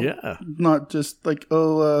play. Yeah, not just like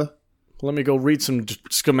let me go read some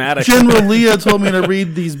schematics. General Leah told me to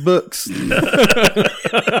read these books.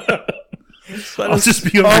 I'll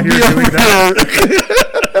just be over here doing that.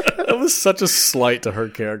 That was such a slight to her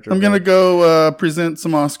character. I'm going to go present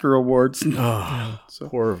some Oscar awards.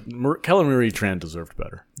 Poor Kelly Marie Tran deserved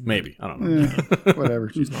better. Maybe. I don't know. Yeah, whatever.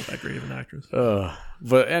 She's not that great of an actress.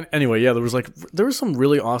 But anyway, yeah, there was some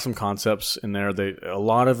really awesome concepts in there. A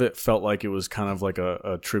lot of it felt like it was kind of like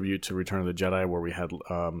a tribute to Return of the Jedi, where we had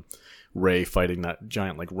Rey fighting that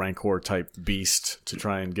giant like Rancor type beast to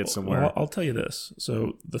try and get somewhere. Well, I'll tell you this.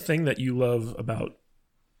 So the thing that you love about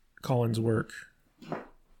Colin's work.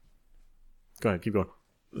 Go ahead, keep going.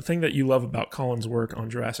 The thing that you love about Colin's work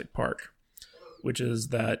on Jurassic Park, which is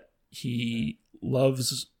that he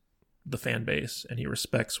loves the fan base and he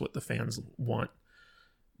respects what the fans want.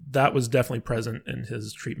 That was definitely present in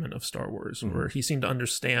his treatment of Star Wars, where he seemed to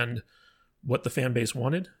understand what the fan base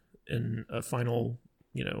wanted in a final,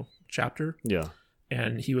 chapter. Yeah.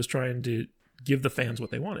 And he was trying to give the fans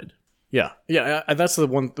what they wanted. Yeah, that's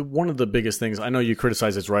one of the biggest things. I know you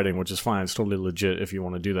criticize its writing, which is fine. It's totally legit if you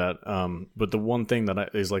want to do that. But the one thing that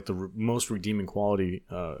is like the most redeeming quality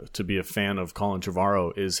to be a fan of Colin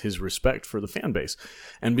Trevorrow is his respect for the fan base.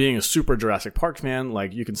 And being a super Jurassic Park fan,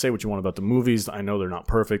 like you can say what you want about the movies. I know they're not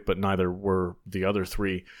perfect, but neither were the other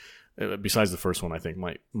 3. Besides the first one, I think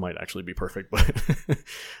might actually be perfect, but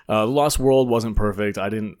Lost World wasn't perfect. I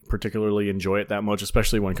didn't particularly enjoy it that much,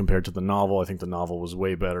 especially when compared to the novel. I think the novel was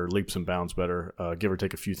way better, leaps and bounds better, give or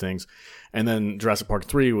take a few things. And then Jurassic Park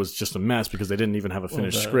 3 was just a mess because they didn't even have a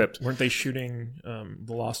finished script. Weren't they shooting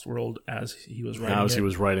The Lost World as he was writing he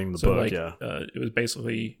was writing the book, yeah. It was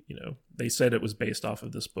basically, they said it was based off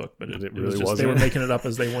of this book, but it really was just, wasn't. they were making it up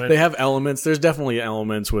as they went. They have elements. There's definitely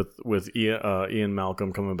elements with Ian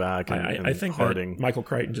Malcolm coming back and I think Harding. That Michael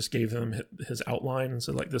Crichton just gave them his outline and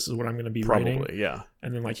said, like, this is what I'm going to be Probably, writing. Yeah.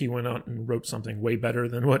 And then, like, he went out and wrote something way better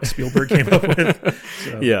than what Spielberg came up with.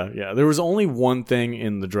 So. Yeah. There was only one thing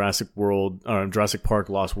in the Jurassic Park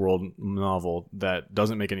Lost World novel that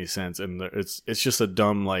doesn't make any sense, and it's just a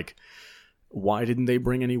dumb, like, why didn't they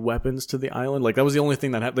bring any weapons to the island? Like, that was the only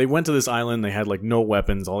thing that happened. They went to this island, they had like no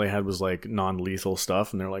weapons, all they had was like non-lethal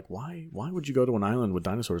stuff, and they're like, why would you go to an island with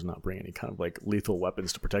dinosaurs and not bring any kind of like lethal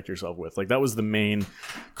weapons to protect yourself with? Like, that was the main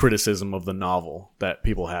criticism of the novel that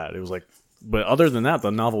people had. It was like, but other than that,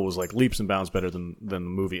 the novel was like leaps and bounds better than the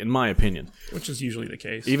movie, in my opinion. Which is usually the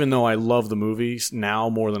case. Even though I love the movie now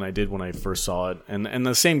more than I did when I first saw it, and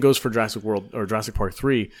the same goes for Jurassic Park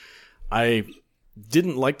 3. I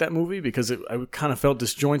didn't like that movie because I kind of felt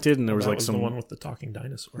disjointed, and there was the one with the talking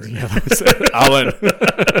dinosaur. Yeah, that was Alan,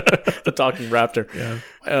 the talking raptor.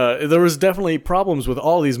 Yeah, there was definitely problems with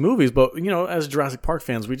all these movies, but as Jurassic Park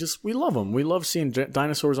fans, we love them. We love seeing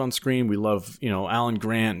dinosaurs on screen. We love Alan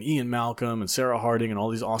Grant, and Ian Malcolm, and Sarah Harding, and all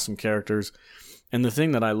these awesome characters. And the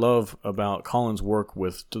thing that I love about Colin's work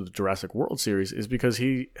with the Jurassic World series is because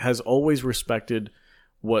he has always respected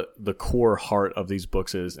what the core heart of these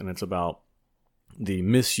books is, and it's about the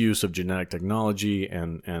misuse of genetic technology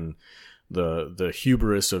and the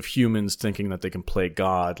hubris of humans thinking that they can play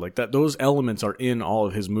God. Like that, those elements are in all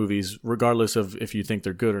of his movies, regardless of if you think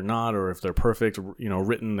they're good or not, or if they're perfect,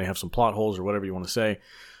 written, they have some plot holes or whatever you want to say.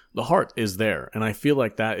 The heart is there. And I feel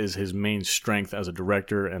like that is his main strength as a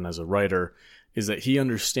director and as a writer, is that he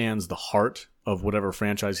understands the heart of whatever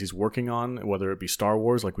franchise he's working on, whether it be Star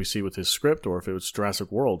Wars, like we see with his script, or if it was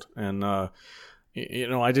Jurassic World. And,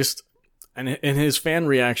 And his fan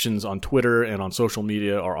reactions on Twitter and on social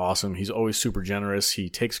media are awesome. He's always super generous. He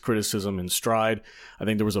takes criticism in stride. I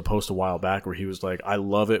think there was a post a while back where he was like, I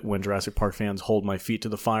love it when Jurassic Park fans hold my feet to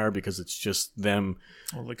the fire because it's just them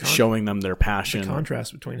showing them their passion. The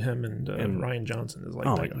contrast between him and Rian Johnson is like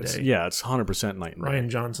night and day. Yeah, it's 100% night and day. Rian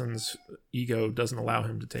Johnson's ego doesn't allow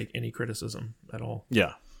him to take any criticism at all.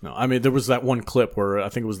 Yeah. No, I mean, there was that one clip where I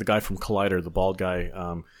think it was the guy from Collider, the bald guy.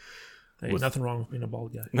 Hey, nothing wrong with being a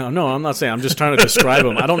bald guy. No, I'm not saying. I'm just trying to describe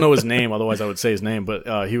him. I don't know his name, otherwise I would say his name.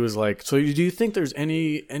 But he was like, "So do you think there's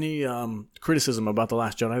any criticism about The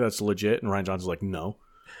Last Jedi that's legit?" And Rian Johnson's like, "No."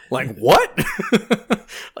 Like, what?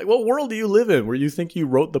 Like, what world do you live in where you think you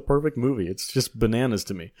wrote the perfect movie? It's just bananas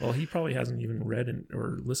to me. Well, he probably hasn't even read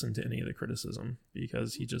or listened to any of the criticism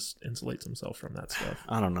because he just insulates himself from that stuff.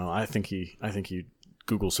 I don't know. I think he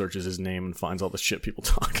Google searches his name and finds all the shit people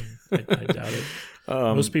talk. I doubt it.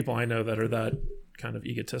 Most people I know that are that kind of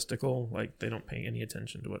egotistical, like they don't pay any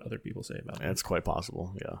attention to what other people say about him. It's quite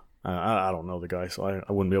possible. Yeah, I don't know the guy, so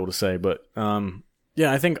I wouldn't be able to say. But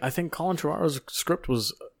I think Colin Trevorrow's script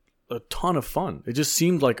was a ton of fun. It just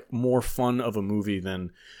seemed like more fun of a movie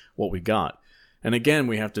than what we got. And again,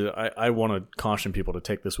 we have to, I want to caution people to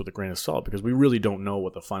take this with a grain of salt because we really don't know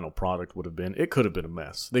what the final product would have been. It could have been a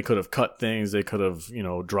mess. They could have cut things. They could have,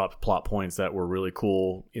 dropped plot points that were really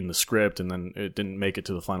cool in the script and then it didn't make it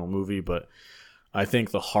to the final movie. But I think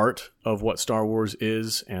the heart of what Star Wars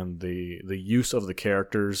is and the use of the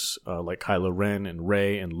characters like Kylo Ren and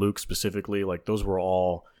Rey and Luke specifically, like those were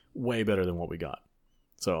all way better than what we got.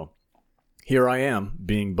 So here I am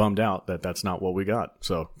being bummed out that that's not what we got.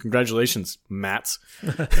 So congratulations, Matts.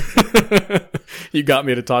 You got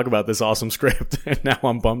me to talk about this awesome script, and now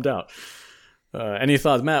I'm bummed out. Any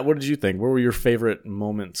thoughts, Matt? What did you think? What were your favorite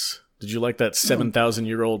moments? Did you like that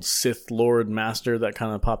 7,000-year-old Sith Lord Master that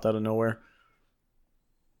kind of popped out of nowhere?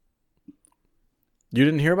 You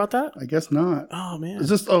didn't hear about that? I guess not. Oh, man.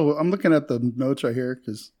 I'm looking at the notes right here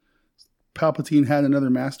because Palpatine had another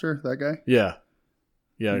master, that guy? Yeah.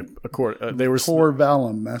 Yeah, they were Tor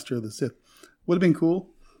Valum, Master of the Sith. Would have been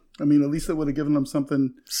cool. I mean, at least it would have given them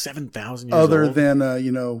something 7,000 years other old. Than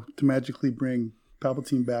to magically bring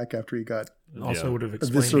Palpatine back after he got also would have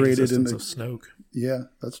explained the existence of Snoke. Yeah,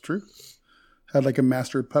 that's true. Had like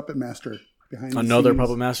a puppet master behind another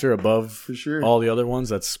puppet master above for sure. All the other ones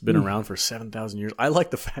that's been around for 7,000 years. I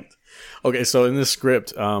like the fact. Okay, so in this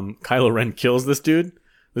script, Kylo Ren kills this dude.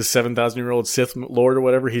 This 7,000-year-old Sith Lord or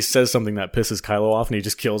whatever, he says something that pisses Kylo off and he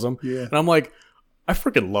just kills him. Yeah. And I'm like, I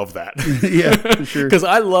freaking love that. Yeah, for sure. Because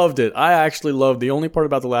I loved it. I actually loved the only part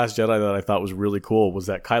about The Last Jedi that I thought was really cool was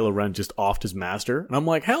that Kylo Ren just offed his master. And I'm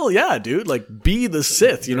like, hell yeah, dude. Like, be the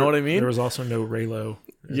Sith. You know what I mean? There was also no Reylo.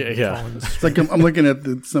 Yeah. It's like I'm looking at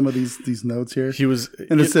some of these notes here.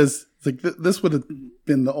 And it says, it's like this would have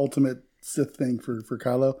been the ultimate Sith thing for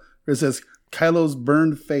Kylo. It says, Kylo's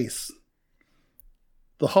burned face.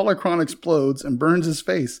 The holocron explodes and burns his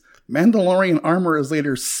face. Mandalorian armor is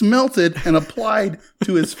later smelted and applied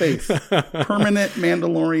to his face. Permanent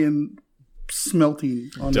Mandalorian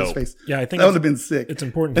smelting on his face. Yeah, I think that would have been sick. It's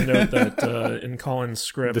important to note that in Colin's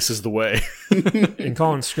script, this is the way. In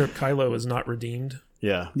Colin's script, Kylo is not redeemed.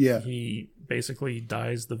 Yeah. Yeah. He basically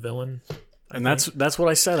dies the villain. And that's what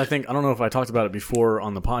I said. I don't know if I talked about it before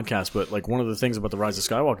on the podcast, but like one of the things about the Rise of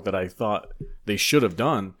Skywalker that I thought they should have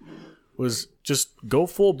done was just go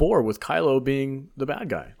full bore with Kylo being the bad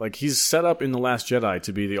guy. Like he's set up in The Last Jedi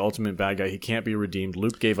to be the ultimate bad guy. He can't be redeemed.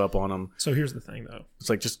 Luke gave up on him. So here's the thing, though. It's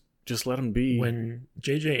like just let him be. When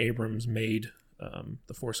J.J. Abrams made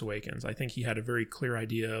The Force Awakens, I think he had a very clear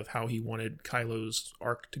idea of how he wanted Kylo's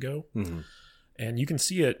arc to go, and you can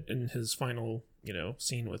see it in his final,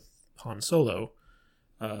 scene with Han Solo,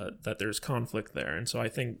 that there's conflict there. And so I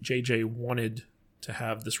think JJ wanted to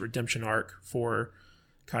have this redemption arc for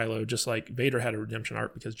Kylo, just like Vader had a redemption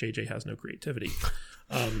arc because JJ has no creativity.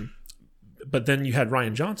 But then you had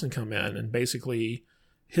Rian Johnson come in, and basically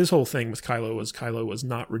his whole thing with Kylo was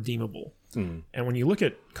not redeemable. And when you look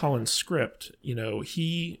at Colin's script,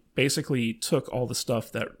 he basically took all the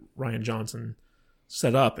stuff that Rian Johnson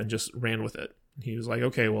set up and just ran with it. He was like,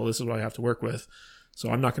 okay, well, this is what I have to work with, so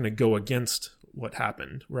I'm not going to go against what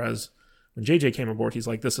happened. Whereas when JJ came aboard, he's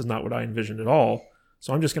like, this is not what I envisioned at all,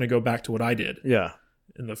 so I'm just going to go back to what I did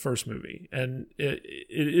in the first movie. And it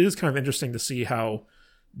is kind of interesting to see how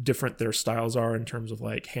different their styles are in terms of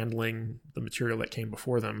like handling the material that came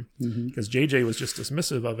before them, because JJ was just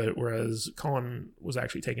dismissive of it, whereas Colin was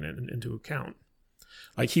actually taking it into account.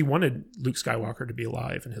 Like he wanted Luke Skywalker to be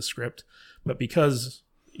alive in his script, but because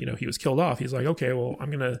he was killed off, he's like, okay, well, I'm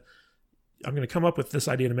gonna come up with this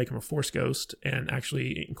idea to make him a Force ghost and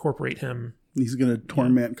actually incorporate him. He's gonna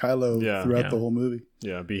torment Kylo throughout the whole movie.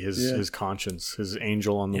 Yeah, be his conscience, his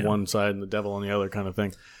angel on the one side and the devil on the other, kind of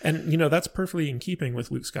thing. And that's perfectly in keeping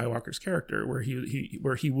with Luke Skywalker's character, where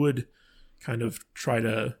he would kind of try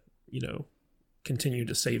to continue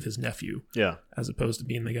to save his nephew, as opposed to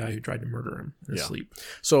being the guy who tried to murder him in his sleep.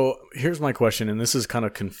 So here's my question, and this is kind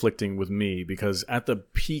of conflicting with me, because at the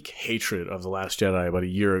peak hatred of The Last Jedi about a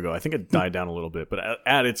year ago, I think it died down a little bit, but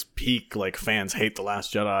at its peak, like fans hate The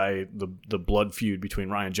Last Jedi, the blood feud between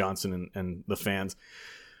Rian Johnson and the fans.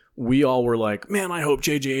 We all were like, man, I hope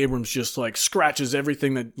J.J. Abrams just like scratches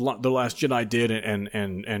everything that The Last Jedi did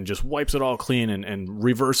and just wipes it all clean and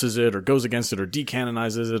reverses it or goes against it or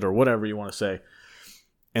decanonizes it or whatever you want to say.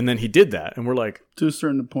 And then he did that, and we're like, to a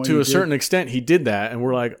certain point, to a certain extent, he did that, and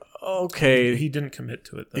we're like, okay. He didn't commit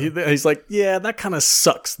to it, though. He's like, yeah, that kind of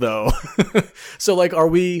sucks, though. So, like,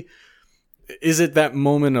 is it that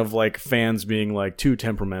moment of, like, fans being, like, too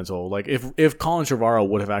temperamental? Like, if Colin Trevorrow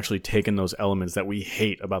would have actually taken those elements that we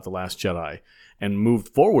hate about The Last Jedi and moved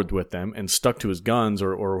forward with them and stuck to his guns,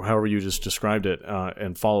 or however you just described it,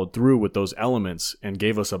 and followed through with those elements and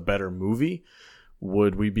gave us a better movie,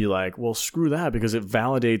 would we be like, well, screw that, because it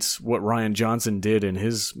validates what Rian Johnson did in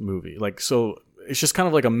his movie? Like, so it's just kind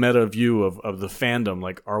of like a meta view of the fandom.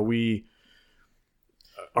 Like, are we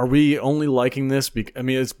only liking this? I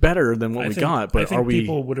mean, it's better than what we got, but I think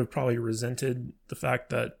people would have probably resented the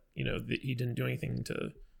fact that, that he didn't do anything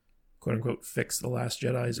to quote unquote fix The Last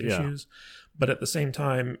Jedi's issues. But at the same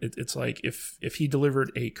time, it's like if he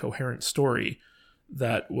delivered a coherent story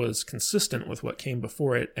that was consistent with what came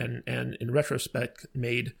before it, and in retrospect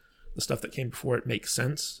made the stuff that came before it make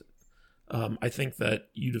sense, I think that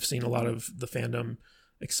you'd have seen a lot of the fandom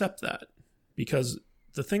accept that. Because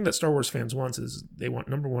the thing that Star Wars fans want is they want,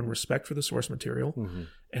 number one, respect for the source material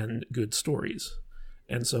and good stories.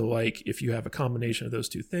 And so, like, if you have a combination of those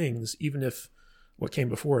two things, even if what came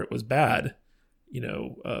before it was bad,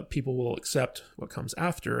 people will accept what comes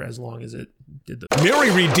after as long as it did the...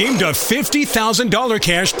 Mary redeemed a $50,000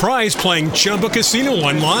 cash prize playing Chumba Casino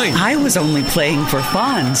online. I was only playing for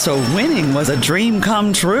fun, so winning was a dream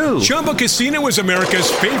come true. Chumba Casino is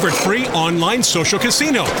America's favorite free online social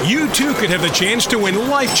casino. You, too, could have the chance to win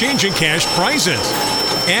life-changing cash prizes.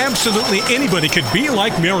 Absolutely anybody could be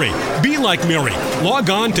like Mary. Be like Mary. Log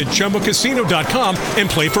on to ChumbaCasino.com and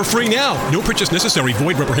play for free now. No purchase necessary.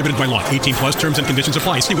 Void where prohibited by law. 18 plus terms and conditions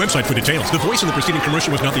apply. See website for details. The voice in the preceding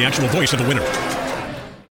commercial was not the actual voice of the winner.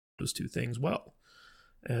 Those two things well.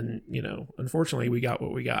 And, unfortunately, we got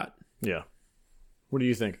what we got. Yeah. What do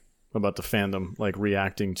you think about the fandom, like,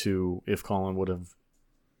 reacting to if Colin would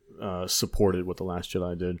have supported what The Last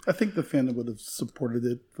Jedi did? I think the fandom would have supported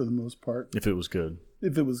it for the most part. If it was good.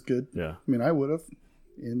 If it was good. Yeah. I mean, I would have.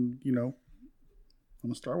 And,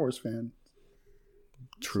 I'm a Star Wars fan.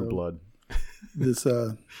 True blood.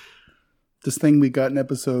 This thing we got in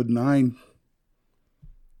episode 9,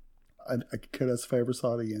 I could care less if I ever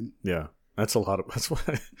saw it again. Yeah. That's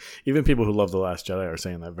why even people who love The Last Jedi are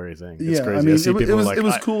saying that very thing. It's crazy. I mean, it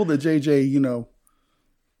was cool that JJ,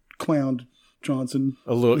 clowned Johnson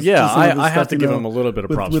a little. Yeah, I have to give him a little bit of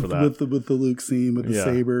props for that. With the Luke scene, with the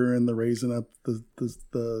saber and the raising up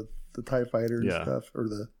the TIE fighter and stuff, or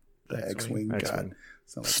the X-Wing. God,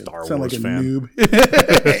 Star Wars fan.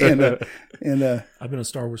 Noob. and I've been a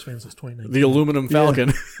Star Wars fan since 2019. The aluminum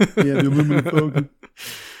Falcon. Yeah, the aluminum Falcon.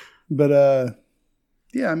 But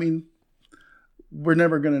I mean, we're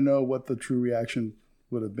never going to know what the true reaction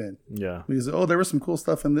would have been. Yeah. Because there was some cool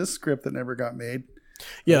stuff in this script that never got made.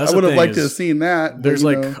 Yeah, I would have liked to have seen that. There's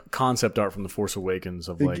concept art from The Force Awakens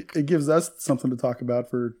of it gives us something to talk about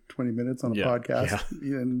for 20 minutes on a podcast,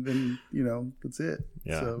 and then that's it.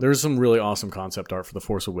 Yeah, so. There's some really awesome concept art for The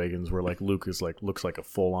Force Awakens where Luke is looks like a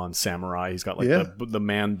full on samurai. He's got the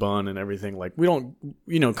man bun and everything. We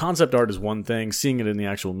don't, concept art is one thing. Seeing it in the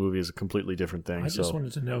actual movie is a completely different thing. I just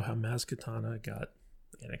wanted to know how Maz Kanata got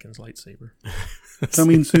Anakin's lightsaber.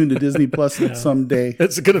 Coming soon to Disney Plus someday.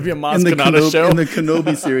 It's going to be a Maz Kanata show in the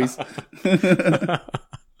Kenobi series.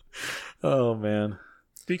 Oh man!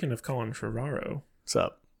 Speaking of Colin Trevorrow, what's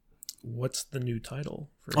up? What's the new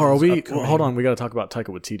title? Are we? Well, hold on, we got to talk about Taika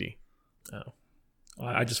Waititi. Oh, well,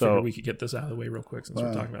 I just figured we could get this out of the way real quick since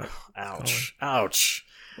we're talking about. Ouch!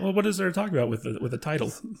 Well, what is there to talk about with the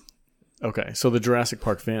title? Okay, so the Jurassic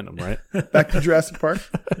Park fandom, right? Back to Jurassic Park?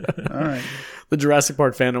 All right. The Jurassic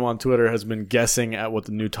Park fandom on Twitter has been guessing at what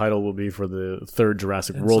the new title will be for the third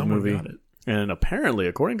Jurassic World movie. And apparently,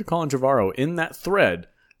 according to Colin Trevorrow, in that thread,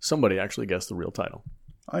 somebody actually guessed the real title.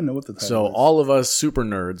 I know what the title is. So all of us super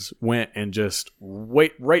nerds went and just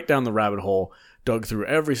right down the rabbit hole, dug through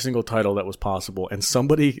every single title that was possible. And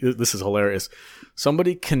somebody, this is hilarious,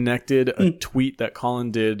 somebody connected a tweet that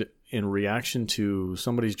Colin did in reaction to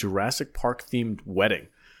somebody's Jurassic Park themed wedding.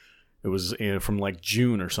 It was from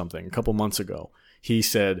June or something, a couple months ago. He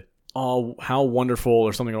said, "Oh, how wonderful,"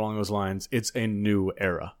 or something along those lines. "It's a new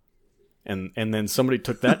era." And then somebody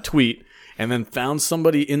took that tweet and then found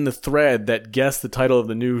somebody in the thread that guessed the title of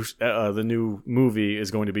the new movie is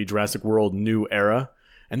going to be Jurassic World New Era.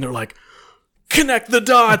 And they're like, connect the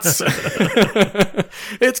dots.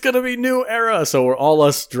 It's going to be New Era. So we're all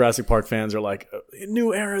us Jurassic Park fans are like,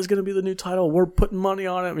 New Era is going to be the new title. We're putting money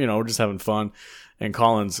on it. We're just having fun. And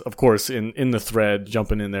Colin's, of course, in the thread,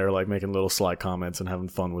 jumping in there, making little sly comments and having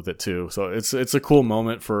fun with it too. So it's a cool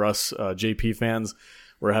moment for us JP fans.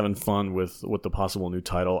 We're having fun with the possible new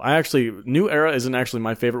title. New Era isn't actually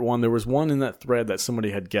my favorite one. There was one in that thread that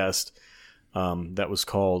somebody had guessed that was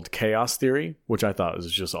called Chaos Theory, which I thought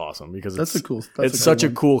was just awesome because it's such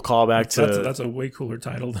a cool callback that's a way cooler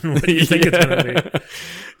title than what you think it's going to be.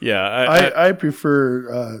 Yeah, I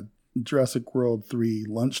prefer Jurassic World 3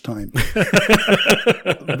 Lunchtime.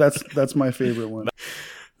 That's my favorite one.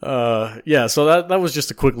 So that was just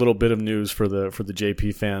a quick little bit of news for the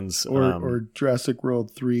JP fans. Or Jurassic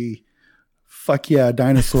World 3 Fuck yeah,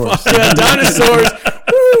 dinosaurs. Fuck yeah, dinosaurs.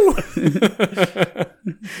 Woo!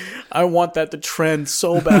 I want that to trend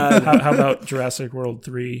so bad. How about Jurassic World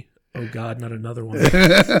 3? Oh God, not another one.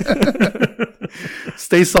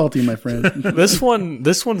 Stay salty, my friend. This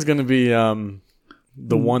one's going to be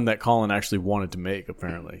the one that Colin actually wanted to make,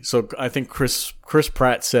 apparently. So I think Chris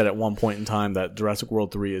Pratt said at one point in time that Jurassic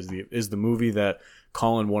World 3 is the movie that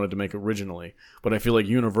Colin wanted to make originally. But I feel like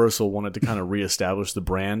Universal wanted to kind of reestablish the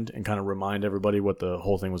brand and kind of remind everybody what the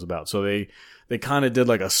whole thing was about. So they kind of did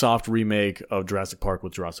a soft remake of Jurassic Park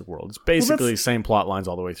with Jurassic World. It's basically the same plot lines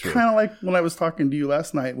all the way through. Kind of like when I was talking to you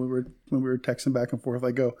last night when we were texting back and forth.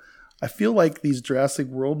 I feel like these Jurassic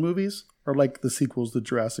World movies are like the sequels to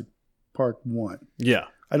Jurassic Park 1. Yeah.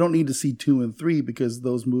 I don't need to see 2 and 3 because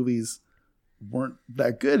those movies weren't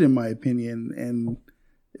that good in my opinion. And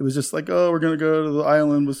it was just we're going to go to the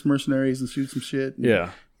island with some mercenaries and shoot some shit.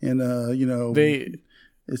 And,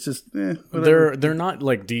 it's just, whatever. They're not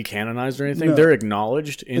decanonized or anything. No. They're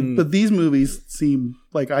acknowledged but these movies seem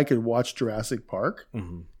like I could watch Jurassic Park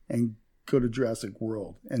and go to Jurassic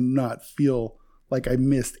World and not feel like I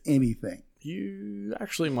missed anything. You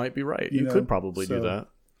actually might be right. You could probably do that.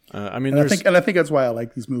 I think that's why I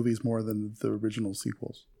like these movies more than the original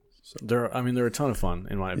sequels. So. They're a ton of fun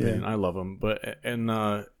in my opinion. I love them, but they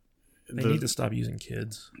need to stop using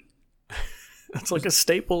kids. It's like a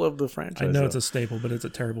staple of the franchise. I know it's a staple, but it's a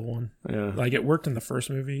terrible one. Yeah, it worked in the first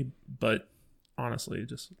movie, but honestly,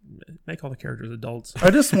 just make all the characters adults.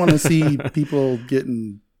 I just want to see people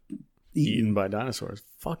getting eaten by dinosaurs.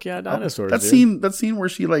 Fuck yeah, dinosaurs! That scene where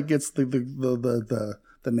she gets the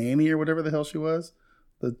nanny or whatever the hell she was.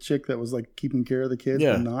 The chick that was keeping care of the kids,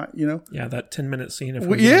 but not, Yeah, that 10-minute scene.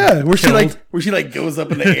 Where she goes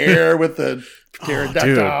up in the air with the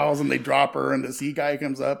pterodactyls, and they drop her, and the sea guy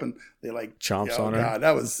comes up, and they chomps on her. God,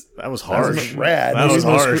 that was harsh. That was rad. That was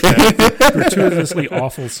harsh. Gratuitously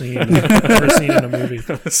awful scene I've ever seen in a movie.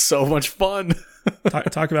 So much fun.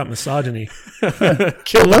 Talk about misogyny. I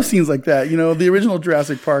love scenes like that. You know, the original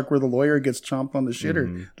Jurassic Park where the lawyer gets chomped on the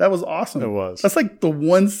shitter. That was awesome. It was. That's like the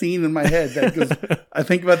one scene in my head that goes, I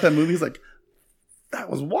think about that movie. It's like, that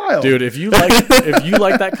was wild. Dude, if you like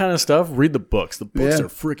that kind of stuff, read the books. The books are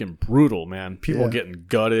freaking brutal, man. People getting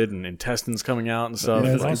gutted and intestines coming out and stuff.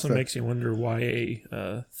 It also makes you wonder why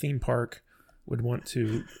a theme park would want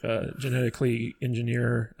to genetically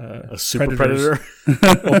engineer a super predator.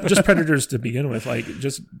 Well, just predators to begin with. Like,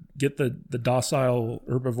 just get the docile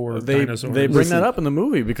herbivore dinosaurs. They bring that up in the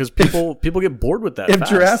movie because people get bored with that. If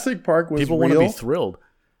Jurassic Park was people real, want to be thrilled,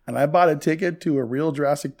 and I bought a ticket to a real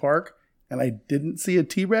Jurassic Park, and I didn't see a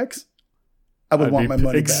T-Rex, I would want my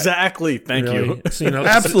money exactly. back. Thank you. So,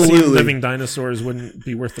 absolutely. Seeing living dinosaurs wouldn't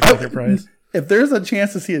be worth the ticket price. If there's a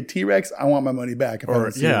chance to see a T-Rex, I want my money back. Or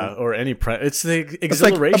any it's the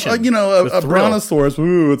exhilaration. It's like, a brontosaurus.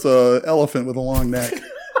 Ooh, it's a elephant with a long neck.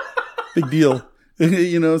 Big deal.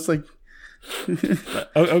 It's like.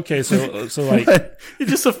 Okay, so like you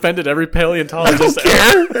just offended every paleontologist.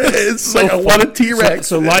 I don't care. It's like I want a T-Rex.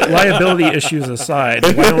 So liability issues aside,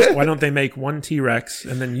 why don't they make one T-Rex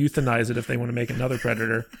and then euthanize it if they want to make another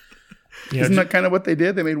predator? Isn't that kind of what they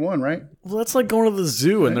did? They made one, right? Well, that's like going to the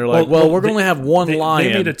zoo and they're like, we're going to have one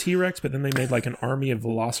lion. They made a T-Rex, but then they made like an army of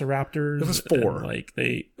velociraptors. It was 4.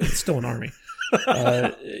 It's still an army.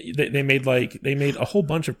 They made a whole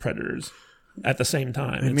bunch of predators at the same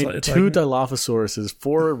time. They made 2 Dilophosauruses,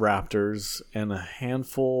 4 raptors, and a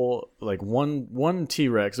handful, like one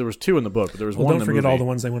T-Rex. There was 2 in the book, but there was one in the movie. Don't forget all the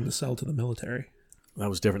ones they wanted to sell to the military. That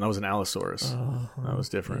was different. That was an Allosaurus. That was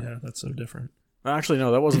different. Yeah, that's so different. Actually,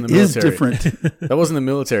 no, that wasn't the military. It is different. That wasn't the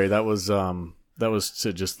military. That was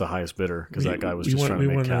to just the highest bidder because that guy was just trying to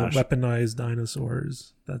make cash. We want to weaponize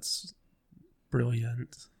dinosaurs. That's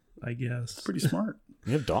brilliant, I guess. Pretty smart.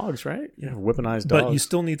 You have dogs, right? You have weaponized dogs. But you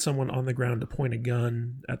still need someone on the ground to point a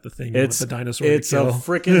gun at the thing you want the dinosaur it's to kill. It's a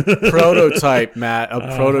freaking prototype, Matt.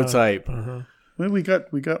 A prototype. Well, we got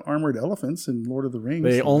armored elephants in Lord of the Rings.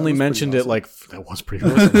 They only mentioned it like that was pretty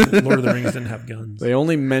awesome. Lord of the Rings didn't have guns. They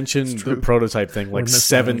only mentioned the prototype thing like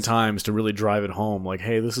 7 times to really drive it home. Like,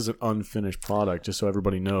 hey, this is an unfinished product, just so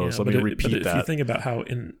everybody knows. Let me repeat that. If you think about how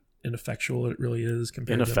ineffectual it really is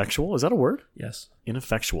compared ineffectual? Is that a word? Yes.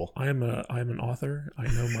 Ineffectual. I am an author. I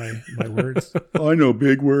know my words. I know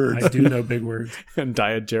big words. I do know big words. And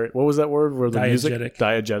diegetic. What was that word? Where the music?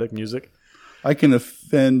 Diegetic music. I can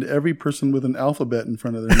offend every person with an alphabet in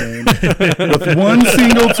front of their name with one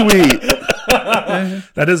single tweet.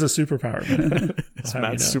 That is a superpower, man. It's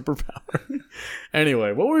Matt's superpower.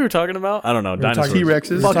 Anyway, what were we talking about? I don't know. Dinosaurs.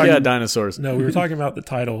 T-Rexes. Fuck yeah, dinosaurs. No, we were talking about the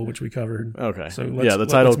title, which we covered. Okay. So the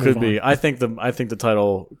title could be. I think the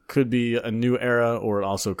title could be A New Era, or it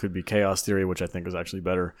also could be Chaos Theory, which I think was actually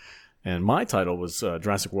better. And my title was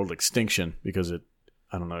Jurassic World Extinction because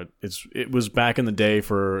I don't know. It was back in the day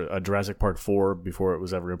for Jurassic Park 4 before it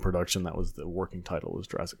was ever in production. That was the working title, was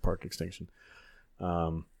Jurassic Park Extinction.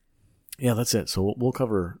 Yeah, that's it. So we'll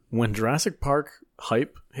cover when Jurassic Park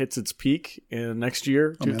hype hits its peak in next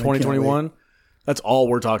year, 2021. That's all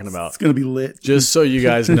we're talking about. It's going to be lit. Just so you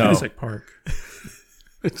guys know. Jurassic Park.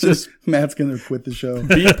 Just Matt's going to quit the show.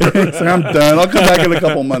 So I'm done. I'll come back in a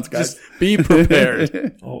couple months, guys. Just be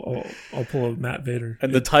prepared. I'll pull a Matt Vader.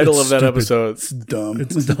 And the title of that episode. It's dumb.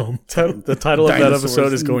 It's dumb. The title of that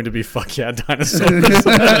episode is going to be Fuck Yeah, Dinosaurs.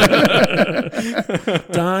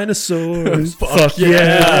 Dinosaurs. Fuck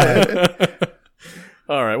yeah.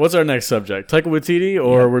 All right, what's our next subject? Taika Waititi,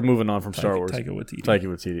 or we're moving on from Star Wars? Taika Waititi. Taika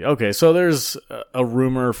Waititi. Okay, so there's a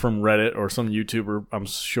rumor from Reddit or some YouTuber, I'm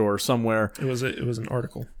sure, somewhere. It was an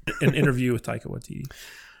article, an interview with Taika Waititi.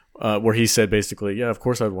 Where he said basically, yeah, of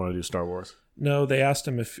course I'd want to do Star Wars. No, they asked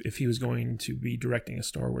him if he was going to be directing a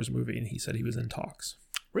Star Wars movie, and he said he was in talks.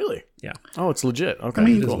 Really? Yeah. Oh, it's legit. Okay, I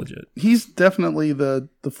mean, it is legit. He's definitely the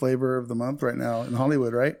flavor of the month right now in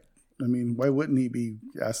Hollywood, right? I mean, why wouldn't he be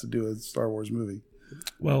asked to do a Star Wars movie?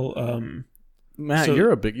 Well, Matt,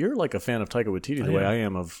 you're like a fan of Taika Waititi the way I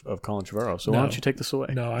am of Colin Trevorrow. So why don't you take this away?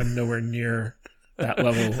 No, I'm nowhere near that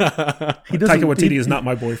level. Taika Waititi is not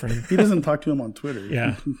my boyfriend. He doesn't talk to him on Twitter.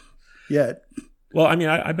 Yeah. Yet. Well, I mean,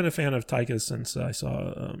 I've been a fan of Taika since I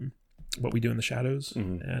saw What We Do in the Shadows,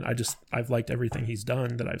 and I've liked everything he's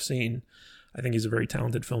done that I've seen. I think he's a very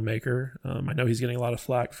talented filmmaker. I know he's getting a lot of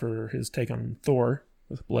flack for his take on Thor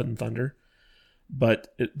with Blood and Thunder.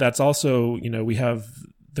 But that's also, we have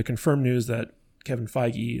the confirmed news that Kevin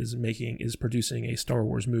Feige is producing a Star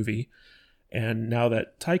Wars movie. And now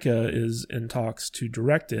that Taika is in talks to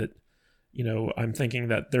direct it, I'm thinking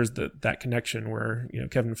that there's that connection where,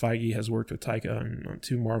 Kevin Feige has worked with Taika on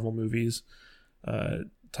 2 Marvel movies.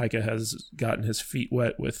 Taika has gotten his feet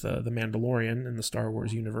wet with The Mandalorian in the Star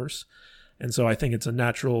Wars universe. And so I think it's a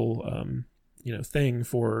natural, thing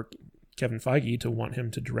for Kevin Feige to want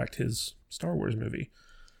him to direct his Star Wars movie.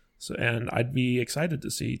 So, and I'd be excited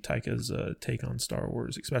to see Taika's take on Star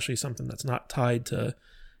Wars, especially something that's not tied to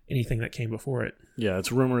anything that came before it. Yeah,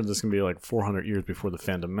 it's rumored this is gonna be like 400 years before the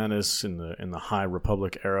Phantom Menace in the High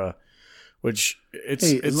Republic era, which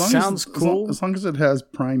it sounds cool. As long as it has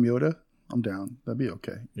Prime Yoda, I'm down. That'd be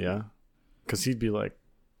okay. Yeah, because he'd be like,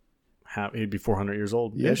 he'd be 400 years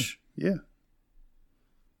old ish. Yeah.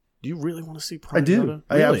 Do you really want to see Prime Yoda? I do. Really?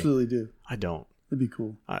 I absolutely do. I don't. It'd be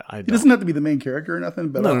cool. He doesn't have to be the main character or nothing,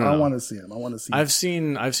 but no. I want to see him. I want to see. I've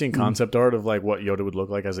seen concept art of like what Yoda would look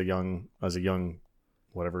like as a young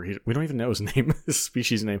whatever we don't even know his name, his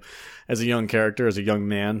species name, as a young character, as a young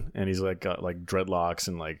man, and he's like got like dreadlocks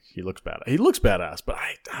and like he looks badass, but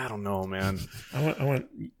I don't know, man. I want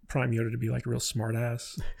Prime Yoda to be like a real smart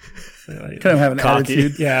ass, kind of have an cocky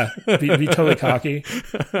attitude. Yeah, be totally cocky.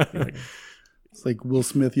 It's like Will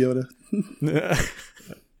Smith Yoda.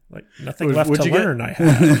 Like nothing left to learn. I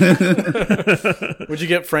have. Would you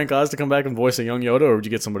get Frank Oz to come back and voice a young Yoda, or would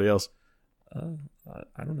you get somebody else? I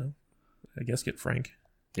don't know. I guess get Frank.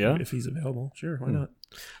 Yeah, if he's available, sure. Why not?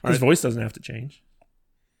 His voice doesn't have to change.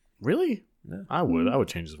 Really? No. I would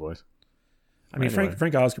change his voice. I mean, anyway.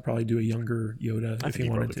 Frank Oz could probably do a younger Yoda if he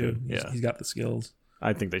wanted to. Yeah, he's got the skills.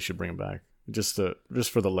 I think they should bring him back just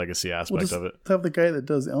for the legacy aspect of it. Have the guy that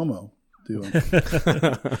does Elmo do him.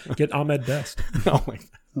 Get Ahmed Best. Oh my God.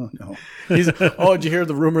 Oh no! Did you hear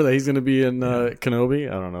the rumor that he's going to be in Kenobi?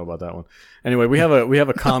 I don't know about that one. Anyway, we have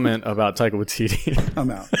a comment about Taika Waititi.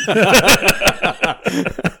 I'm out.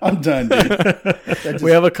 I'm done, dude.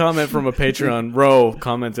 We have a comment from a Patreon. Ro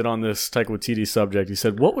commented on this Taika Waititi subject. He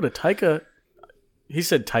said, "What would a Taika?" He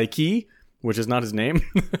said Taiki, which is not his name.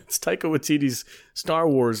 It's Taika Waititi's Star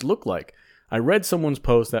Wars look like. I read someone's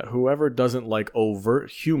post that whoever doesn't like overt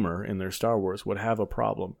humor in their Star Wars would have a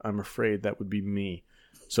problem. I'm afraid that would be me.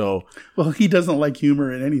 So, well, he doesn't like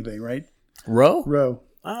humor in anything, right? Ro?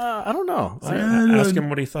 I don't know. Ask him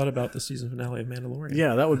what he thought about the season finale of Mandalorian.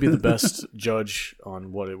 Yeah, that would be the best judge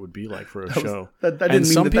on what it would be like for a show. That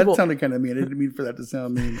sounded kind of mean. I didn't mean for that to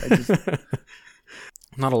sound mean.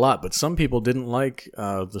 Not a lot, but some people didn't like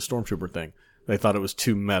the Stormtrooper thing. They thought it was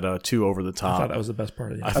too meta, too over the top. I thought that was the best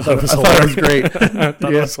part of the I thought it was great. I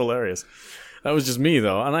thought it was hilarious. That was just me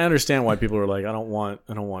though, and I understand why people are like, I don't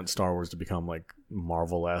want Star Wars to become like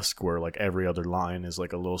Marvel-esque, where like every other line is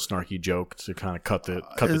like a little snarky joke to kind of cut the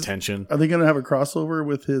tension. Are they going to have a crossover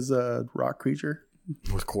with his rock creature?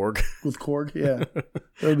 With Korg? With Korg, yeah.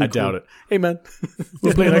 I doubt it. Hey man,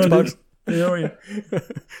 we're playing Xbox. Hey, how are you?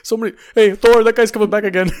 Hey Thor, that guy's coming back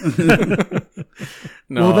again.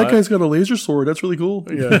 No, that guy's got a laser sword. That's really cool.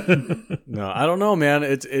 Yeah. No, I don't know, man.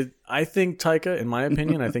 I think Taika, in my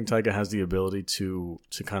opinion, has the ability to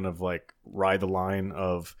kind of like ride the line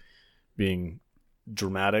of being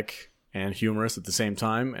dramatic and humorous at the same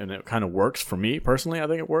time, and it kind of works for me personally. I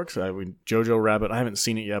think it works. Jojo Rabbit, I haven't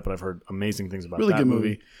seen it yet, but I've heard amazing things about really that good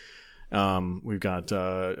movie. We've got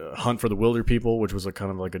Hunt for the Wilder People, which was a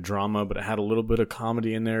kind of like a drama, but it had a little bit of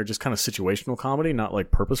comedy in there, just kind of situational comedy, not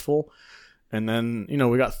like purposeful. And then,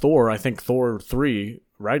 we got Thor. I think Thor 3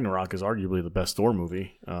 Ragnarok is arguably the best Thor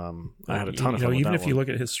movie. I had a ton of fun with even that if you look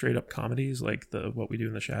at his straight up comedies, like What We Do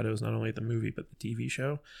in the Shadows, not only the movie but the TV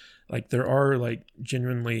show, like there are like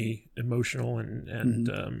genuinely emotional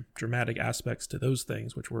and dramatic aspects to those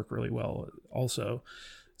things, which work really well also.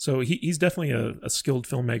 So he's definitely a skilled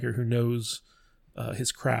filmmaker who knows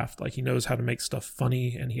his craft. Like he knows how to make stuff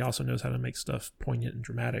funny, and he also knows how to make stuff poignant and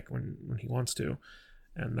dramatic when he wants to.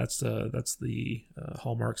 And that's the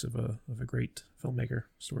hallmarks of a great filmmaker,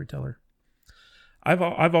 storyteller.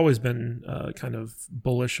 I've always been kind of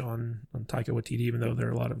bullish on Taika Waititi, even though there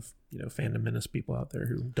are a lot of fandom menace people out there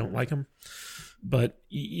who don't like him. But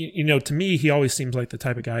to me, he always seems like the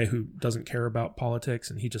type of guy who doesn't care about politics,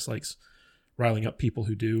 and he just likes riling up people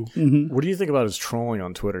who do. Mm-hmm. What do you think about his trolling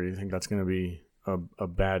on Twitter? Do you think that's going to be a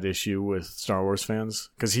bad issue with Star Wars fans?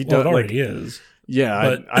 Because he does. It already is. Yeah,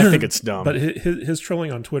 but I think it's dumb. But his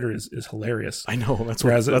trolling on Twitter is hilarious. I know that's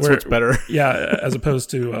what's better. Yeah, as opposed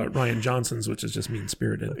to Rian Johnson's, which is just mean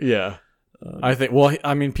spirited. Yeah, I think. Well,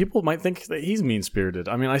 I mean, people might think that he's mean spirited.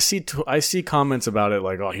 I mean, I see comments about it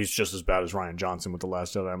like, "Oh, he's just as bad as Rian Johnson with The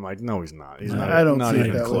Last Jedi." I'm like, no, he's not. He's not. I don't not see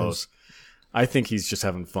even that close. I think he's just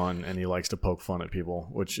having fun, and he likes to poke fun at people,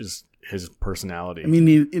 which is his personality. I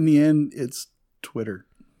mean, in the end, it's Twitter.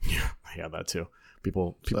 Yeah, that too.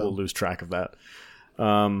 People lose track of that.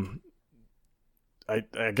 I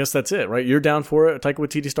guess that's it, right? You're down for it, Taika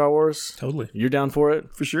Waititi Star Wars? Totally. You're down for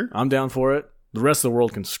it? For sure. I'm down for it. The rest of the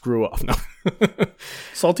world can screw off. No.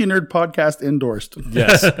 Salty Nerd Podcast endorsed.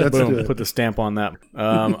 Yes. Boom. Put the stamp on that.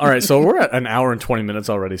 All right. So we're at an hour and 20 minutes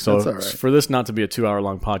already. So for this not to be a 2 hour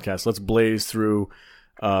long podcast, let's blaze through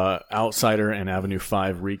Outsider and Avenue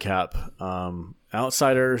 5 recap.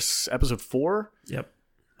 Outsiders episode 4. Yep.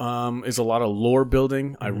 Is a lot of lore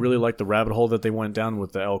building. I really like the rabbit hole that they went down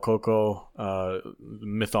with the El Coco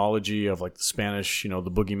mythology of like the Spanish, the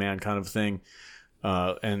boogeyman kind of thing.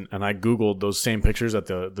 And I Googled those same pictures that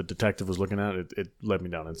the detective was looking at. It led me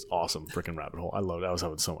down. It's awesome freaking rabbit hole. I loved it. I was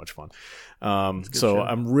having so much fun. So show.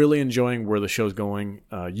 I'm really enjoying where the show's going.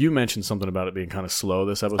 You mentioned something about it being kind of slow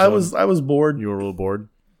this episode. I was bored. You were a little bored.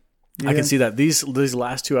 Yeah. I can see that. These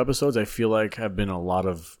last 2 episodes I feel like have been a lot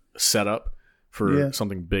of setup for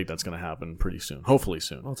something big that's going to happen pretty soon. Hopefully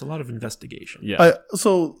soon. Well, it's a lot of investigation. Yeah.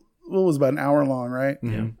 So what was about an hour long, right?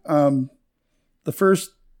 Mm-hmm. Yeah. The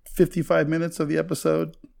first 55 minutes of the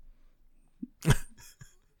episode,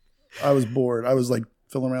 I was bored. I was like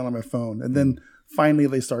filling around on my phone. And then finally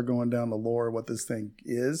they start going down the lore of what this thing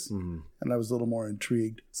is. Mm-hmm. And I was a little more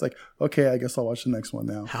intrigued. It's like, okay, I guess I'll watch the next one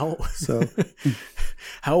now.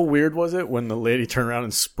 How weird was it when the lady turned around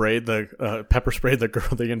and sprayed pepper sprayed the girl,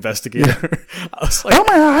 the investigator? Yeah. I was like, oh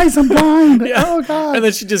my eyes, I'm blind. Yeah. Oh God. And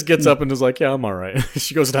then she just gets up and is like, yeah, I'm all right.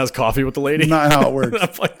 She goes and has coffee with the lady. Not how it works. I'm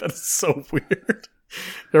like, that is so weird.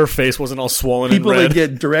 Her face wasn't all swollen People and red. that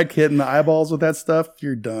get direct hit in the eyeballs with that stuff,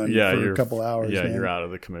 you're done for a couple hours. Yeah, man. You're out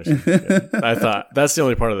of the commission. Yeah. I thought that's the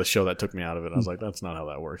only part of the show that took me out of it. I was like, that's not how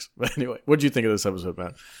that works. But anyway, what did you think of this episode,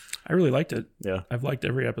 Matt? I really liked it. Yeah. I've liked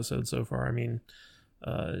every episode so far. I mean,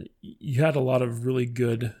 you had a lot of really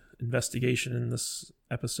good investigation in this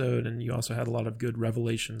episode, and you also had a lot of good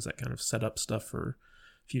revelations that kind of set up stuff for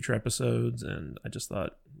future episodes. And I just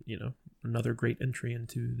thought, another great entry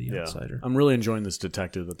into The Outsider. I'm really enjoying this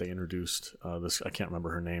detective that they introduced. I can't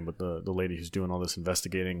remember her name, but the lady who's doing all this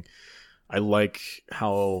investigating. I like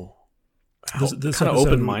how this kind of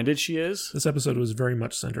open-minded she is. This episode was very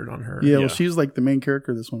much centered on her. Yeah, well, she's like the main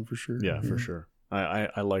character of this one for sure. Yeah, for sure.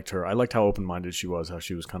 I liked her. I liked how open-minded she was, how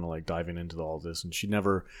she was kind of like diving into all this, and she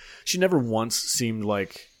never once seemed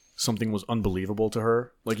like something was unbelievable to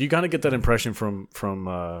her. Like you kind of get that impression from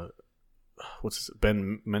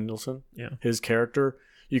Ben Mendelsohn? Yeah. His character,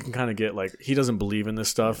 you can kind of get like he doesn't believe in this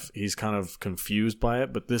stuff. Yeah. He's kind of confused by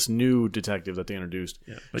it. But this new detective that they introduced,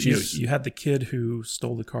 but you had the kid who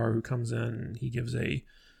stole the car who comes in and he gives a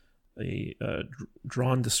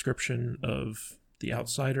drawn description of the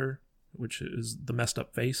outsider, which is the messed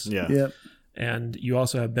up face. Yeah. Yep. And you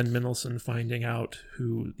also have Ben Mendelsohn finding out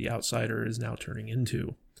who the outsider is now turning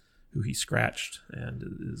into, who he scratched and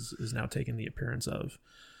is now taking the appearance of.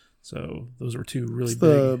 So those were two really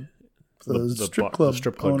big. The strip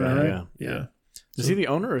club owner, guy, right? Yeah. Is he the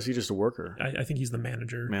owner or is he just a worker? I think he's the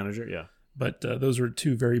manager. Manager, yeah. But those were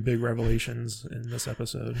two very big revelations in this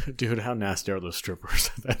episode. Dude, how nasty are those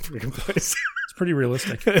strippers at that freaking place? It's pretty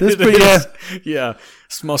realistic. Yeah.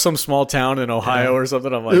 Some small town in Ohio or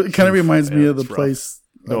something. I'm like, it kind of reminds me of the place.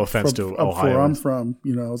 No offense to Ohio. Where I'm from,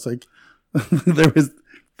 it's like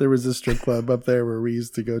there was this strip club up there where we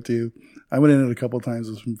used to go to. I went in it a couple of times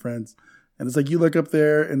with some friends, and it's like you look up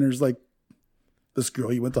there and there's like this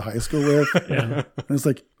girl you went to high school with, and it's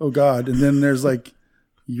like, oh God, and then there's like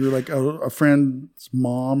you're like a friend's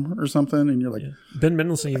mom or something, and you're like, Ben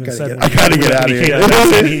Mendelsohn even said, I gotta get out of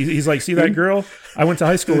here. He's like, see that girl? I went to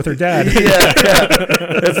high school with her dad. Yeah.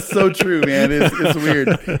 That's so true, man. It's weird.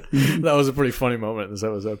 That was a pretty funny moment in this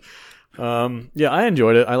episode. I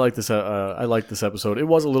enjoyed it. I like this. I like this episode. It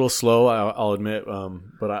was a little slow, I'll admit,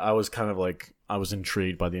 but I was kind of like I was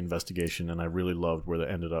intrigued by the investigation, and I really loved where they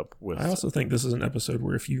ended up with. I also think this is an episode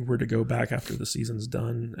where if you were to go back after the season's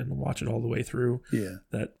done and watch it all the way through,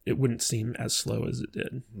 that it wouldn't seem as slow as it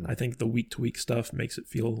did. I think the week-to-week stuff makes it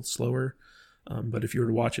feel slower, but if you were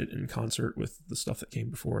to watch it in concert with the stuff that came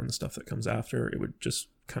before and the stuff that comes after, it would just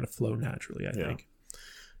kind of flow naturally, I think.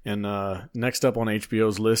 And next up on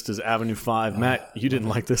HBO's list is Avenue 5. Matt, you didn't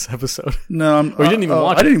like this episode? No, you didn't even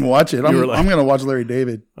watch it. I didn't even watch it. I'm going to watch Larry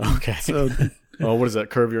David. Okay. So, what is that?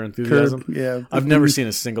 Curb Your Enthusiasm? Yeah. I've never seen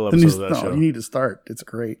a single episode of that show. You need to start. It's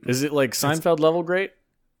great. Is it like Seinfeld level great?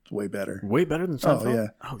 It's way better. Way better than Seinfeld?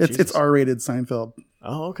 Oh, yeah. It's R-rated Seinfeld.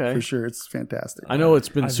 Oh, okay. For sure. It's fantastic. I know it's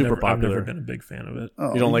been super popular. I've never been a big fan of it.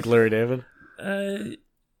 You don't like Larry David?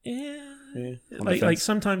 Yeah. Like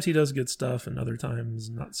sometimes he does good stuff and other times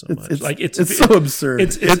not so much. It's so absurd.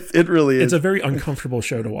 It really is. It's a very uncomfortable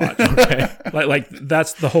show to watch. Okay. like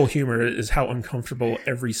that's the whole humor is how uncomfortable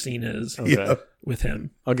every scene is with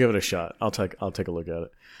him. I'll give it a shot. I'll take a look at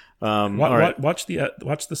it. Watch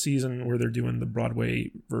the season where they're doing the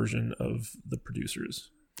Broadway version of The Producers.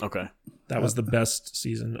 Okay. That was the best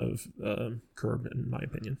season of Curb, in my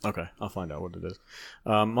opinion. Okay, I'll find out what it is.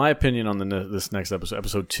 My opinion on this next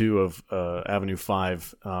episode 2 of Avenue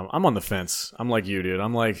 5, I'm on the fence. I'm like you, dude.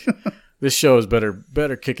 I'm like, this show is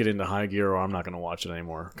better kick it into high gear, or I'm not going to watch it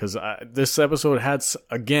anymore. Because this episode had,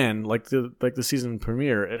 again, like the season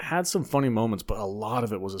premiere, it had some funny moments, but a lot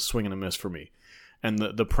of it was a swing and a miss for me. And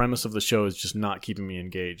the premise of the show is just not keeping me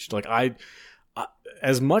engaged. Like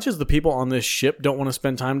as much as the people on this ship don't want to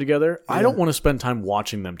spend time together, I don't want to spend time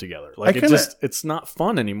watching them together. Like it's not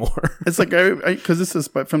fun anymore. It's like because this is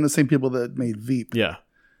from the same people that made Veep. Yeah,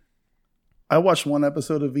 I watched one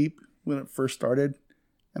episode of Veep when it first started,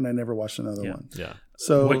 and I never watched another one. Yeah.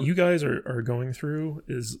 So what you guys are going through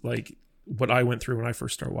is like what I went through when I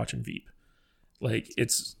first started watching Veep. Like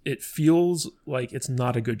it feels like it's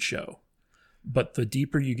not a good show. But the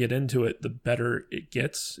deeper you get into it, the better it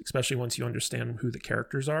gets, especially once you understand who the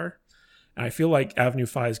characters are. And I feel like Avenue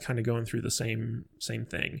 5 is kind of going through the same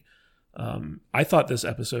thing. I thought this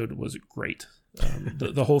episode was great.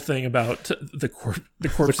 The whole thing about the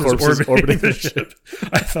corpses orbiting the ship,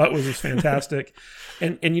 I thought was fantastic.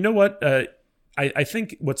 And you know what? I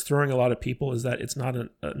think what's throwing a lot of people is that it's not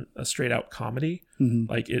a straight out comedy.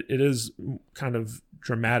 Mm-hmm. Like it is kind of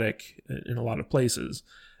dramatic in a lot of places.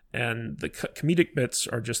 And the comedic bits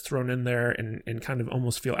are just thrown in there and kind of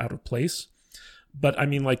almost feel out of place. But I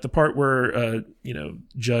mean, like the part where,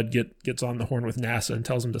 Judd gets on the horn with NASA and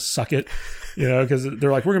tells him to suck it, because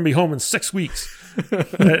they're like, we're going to be home in 6 weeks.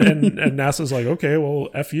 and NASA's like, okay, well,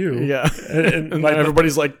 F you. Yeah. And like,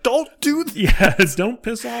 everybody's like, don't do that. Yeah, don't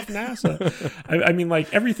piss off NASA. I mean,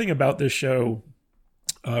 like everything about this show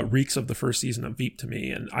reeks of the first season of Veep to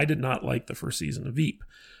me. And I did not like the first season of Veep.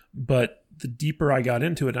 But the deeper I got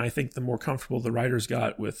into it, and I think the more comfortable the writers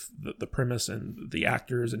got with the premise and the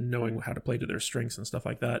actors and knowing how to play to their strengths and stuff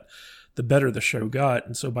like that, the better the show got.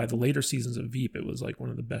 And so by the later seasons of Veep, it was like one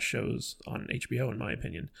of the best shows on HBO, in my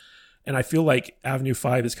opinion. And I feel like Avenue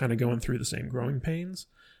 5 is kind of going through the same growing pains.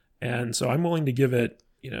 And so I'm willing to give it,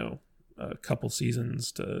 a couple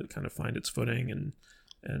seasons to kind of find its footing.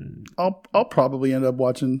 And I'll probably end up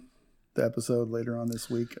watching the episode later on this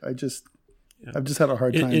week. I've just had a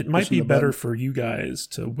hard time. It might be better for you guys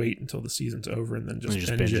to wait until the season's over and then just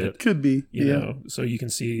binge it. Could be, so you can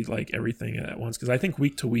see like everything at once. Because I think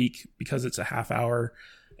week to week, because it's a half hour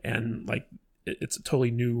and like it's a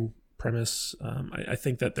totally new premise, I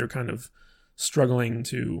think that they're kind of struggling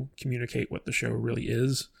to communicate what the show really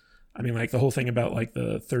is. I mean, like the whole thing about like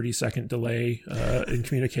the 30-second delay in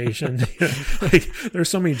communication. Like there's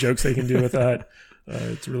so many jokes they can do with that.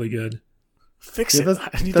 It's really good. Fix it.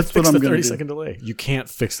 I need to fix the 30-second delay. You can't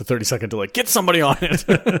fix the 30-second delay. Get somebody on it.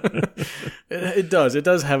 It does. It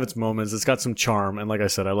does have its moments. It's got some charm. And like I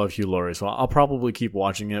said, I love Hugh Laurie. So I'll probably keep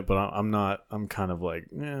watching it, but I'm not. I'm kind of like,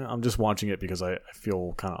 I'm just watching it because I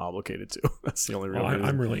feel kind of obligated to. That's the only real reason.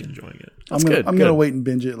 I'm really enjoying it. I'm going to wait and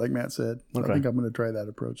binge it like Matt said. So I think I'm going to try that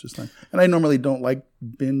approach this time. And I normally don't like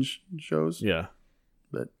binge shows. Yeah.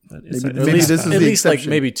 But maybe this is at least like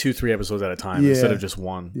maybe 2-3 episodes at a time instead of just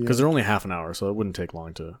one, because they're only half an hour, so it wouldn't take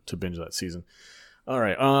long to binge that season. All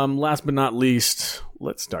right. Last but not least,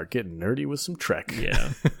 let's start getting nerdy with some Trek.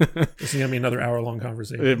 Yeah, this is gonna be another hour-long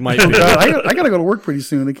conversation. It might be. I gotta go to work pretty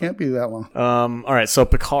soon. It can't be that long. All right. So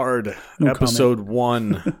Picard, episode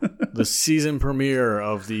 1, the season premiere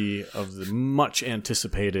of the much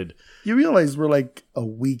anticipated. You realize we're like a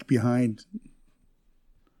week behind.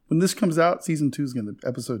 When this comes out,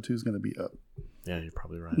 episode 2 is gonna be up. Yeah, you're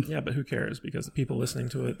probably right. Yeah, but who cares? Because the people listening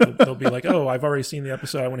to it, they'll be like, "Oh, I've already seen the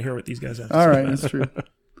episode. I want to hear what these guys have to say." All right, that's true.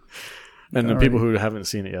 And the people who haven't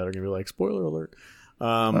seen it yet are gonna be like, "Spoiler alert." No,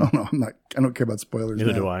 I'm not. I don't care about spoilers.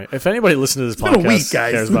 Neither do I. If anybody listening to this podcast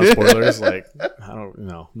cares about spoilers, like I don't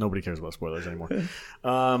know, nobody cares about spoilers anymore.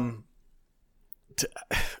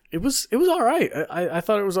 It was all right. I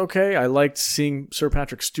thought it was okay. I liked seeing Sir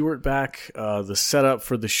Patrick Stewart back. The setup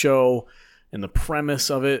for the show and the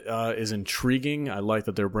premise of it is intriguing. I like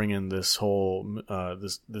that they're bringing this whole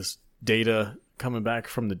this Data coming back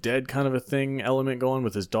from the dead kind of a thing element going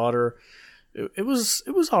with his daughter. It was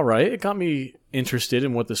all right. It got me interested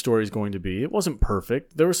in what the story is going to be. It wasn't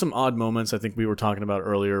perfect. There were some odd moments. I think we were talking about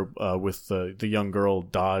earlier with the young girl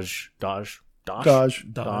Daj.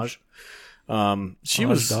 She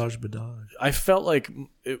was Dodge Badaj. I felt like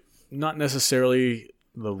not necessarily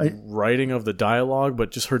the writing of the dialogue,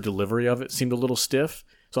 but just her delivery of it seemed a little stiff.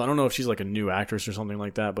 So I don't know if she's like a new actress or something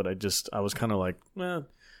like that, but I was kind of like,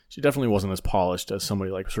 she definitely wasn't as polished as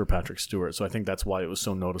somebody like Sir Patrick Stewart. So I think that's why it was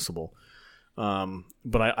so noticeable.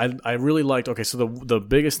 But I really liked. Okay, so the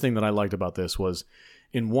biggest thing that I liked about this was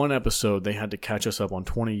in one episode, they had to catch us up on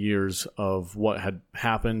 20 years of what had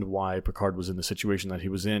happened, why Picard was in the situation that he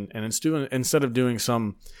was in. And instead of doing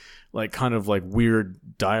some like kind of like weird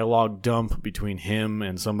dialogue dump between him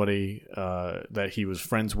and somebody that he was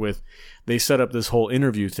friends with, they set up this whole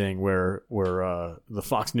interview thing where the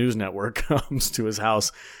Fox News Network comes to his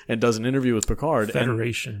house and does an interview with Picard.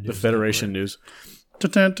 Federation and News the Federation Network. News.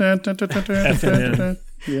 FNN.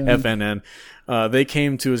 FNN. They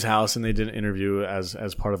came to his house and they did an interview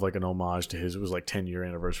as part of like an homage to his. It was like 10-year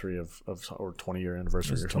anniversary of or 20-year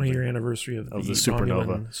anniversary or something. 20-year anniversary of the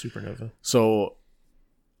supernova. So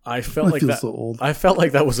I felt like that. So old. I felt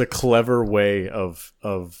like that was a clever way of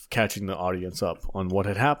catching the audience up on what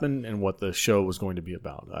had happened and what the show was going to be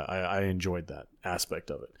about. I enjoyed that aspect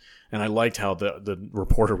of it, and I liked how the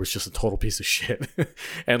reporter was just a total piece of shit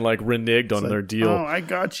and like reneged on their deal. Oh, I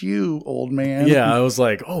got you, old man. Yeah, I was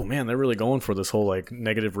like, oh man, they're really going for this whole like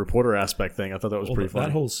negative reporter aspect thing. I thought that was pretty funny.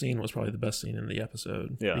 That whole scene was probably the best scene in the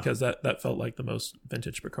episode. Yeah, because that felt like the most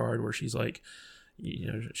vintage Picard, where she's like,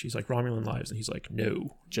 she's like, Romulan lives, and he's like,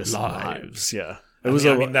 no, just lives. Yeah, I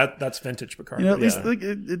mean that's vintage Picard. At least like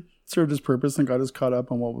it served his purpose and got us caught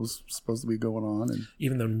up on what was supposed to be going on, and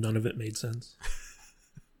even though none of it made sense.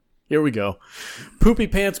 Here we go, Poopy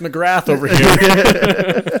Pants McGrath over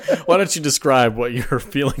here. Why don't you describe what your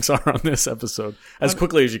feelings are on this episode as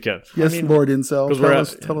quickly as you can? Yes, Lord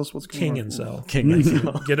Incel. Tell us what's King going on. Incel. King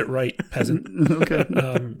Incel. Get it right, peasant.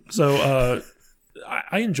 Okay.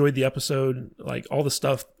 I enjoyed the episode. Like all the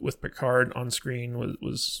stuff with Picard on screen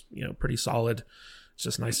was pretty solid. It's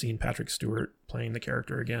just nice seeing Patrick Stewart playing the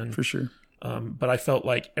character again. For sure. But I felt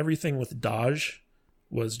like everything with Dodge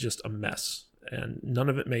was just a mess, and none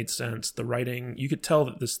of it made sense. The writing, you could tell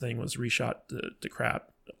that this thing was reshot to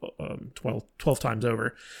crap 12 times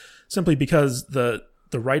over, simply because the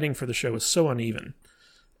writing for the show is so uneven.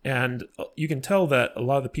 And you can tell that a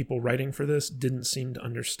lot of the people writing for this didn't seem to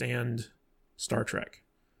understand Star Trek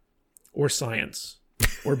or science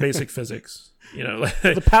or basic physics,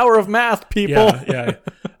 the power of math, people. Yeah.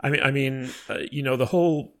 I mean, the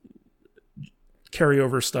whole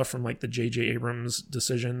carryover stuff from like the J.J. Abrams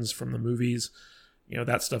decisions from the movies,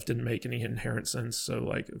 that stuff didn't make any inherent sense. So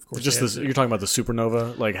like, of course, you're talking about the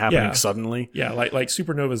supernova like happening suddenly. Yeah. Like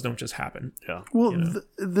supernovas don't just happen. Yeah. Well,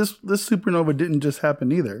 this supernova didn't just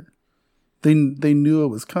happen either. They knew it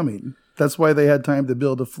was coming. That's why they had time to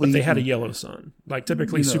build a fleet. But they had a yellow sun. Like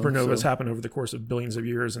typically supernovas happen over the course of billions of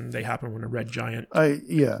years, and they happen when a red giant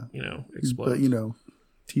explodes. But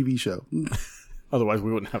TV show. Otherwise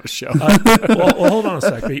we wouldn't have a show. Well, hold on a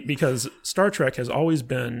sec, because Star Trek has always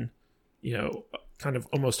been, kind of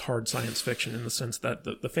almost hard science fiction in the sense that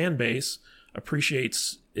the fan base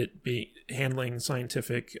appreciates it being handling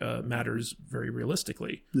scientific matters very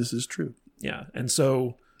realistically. This is true. Yeah, and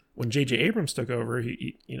so when J.J. Abrams took over,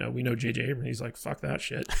 we know J.J. Abrams, he's like, fuck that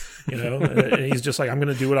shit, and he's just like, I'm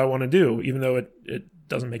going to do what I want to do, even though it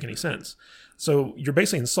doesn't make any sense. So you're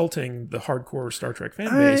basically insulting the hardcore Star Trek fan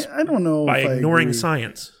base I don't know by if ignoring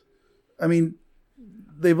science. I mean,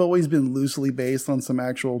 they've always been loosely based on some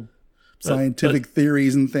actual scientific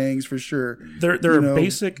theories and things, for sure. There are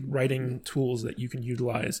basic writing tools that you can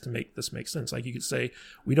utilize to make this make sense. Like you could say,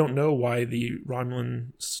 we don't know why the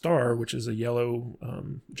Romulan star, which is a yellow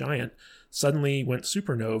giant, suddenly went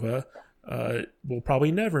supernova. We'll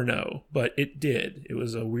probably never know, but it did. It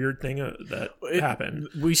was a weird thing that happened.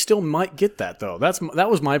 We still might get that though. That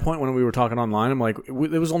was my point when we were talking online. I'm like,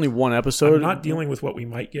 there was only one episode. I'm not dealing with what we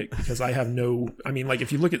might get because I have no. I mean, like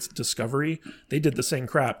if you look at Discovery, they did the same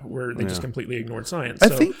crap where they just completely ignored science.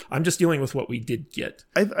 So I'm just dealing with what we did get.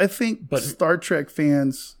 I think, but Star Trek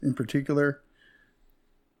fans in particular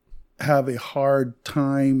have a hard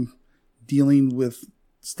time dealing with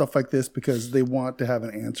stuff like this because they want to have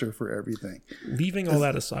an answer for everything. Leaving all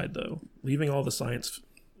that aside, though, leaving all the science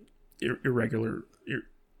irregular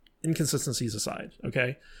inconsistencies aside,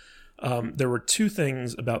 okay? There were two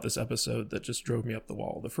things about this episode that just drove me up the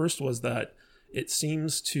wall. The first was that it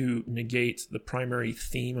seems to negate the primary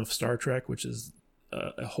theme of Star Trek, which is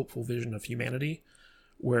a hopeful vision of humanity,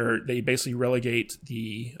 where they basically relegate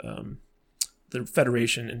the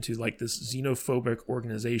Federation into like this xenophobic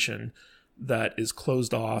organization that is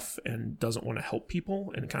closed off and doesn't want to help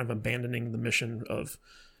people, and kind of abandoning the mission of,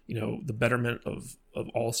 the betterment of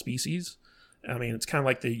all species. I mean, it's kind of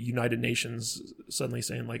like the United Nations suddenly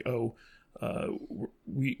saying like,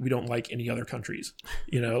 we don't like any other countries,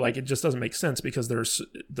 like it just doesn't make sense because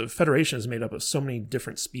the Federation is made up of so many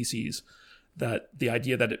different species that the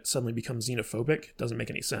idea that it suddenly becomes xenophobic doesn't make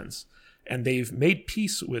any sense. And they've made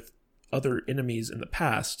peace with other enemies in the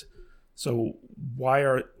past. So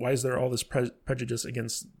why is there all this prejudice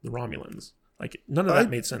against the Romulans? Like none of that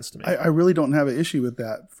made sense to me. I really don't have an issue with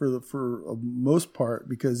that for the most part,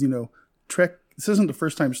 because Trek. This isn't the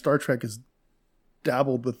first time Star Trek has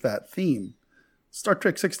dabbled with that theme. Star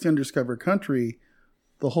Trek 6: Undiscovered Country,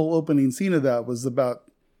 the whole opening scene of that was about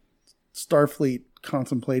Starfleet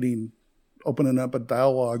contemplating opening up a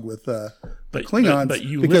dialogue with the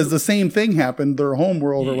Klingons, because the same thing happened. Their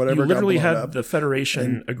homeworld or whatever. You literally got blown had up. the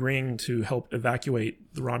Federation agreeing to help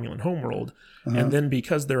evacuate the Romulan homeworld, and then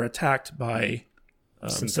because they're attacked by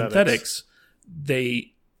synthetics,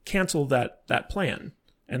 they cancel that plan.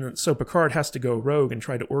 And so Picard has to go rogue and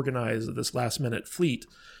try to organize this last-minute fleet,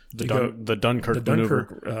 the Dunkirk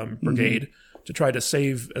brigade, to try to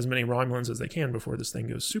save as many Romulans as they can before this thing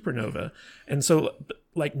goes supernova. And so,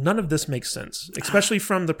 like, none of this makes sense, especially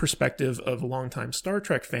from the perspective of a longtime Star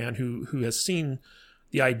Trek fan who has seen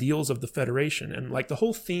the ideals of the Federation. And, like, the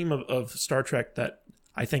whole theme of Star Trek that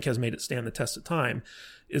I think has made it stand the test of time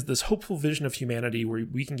is this hopeful vision of humanity where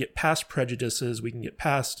we can get past prejudices, we can get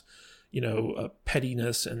past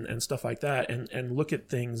pettiness and stuff like that, and look at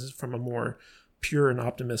things from a more pure and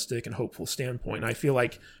optimistic and hopeful standpoint. I feel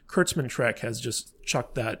like Kurtzman Trek has just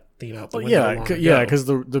chucked that theme out the window. Because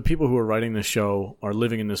the people who are writing this show are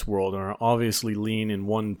living in this world and are obviously lean in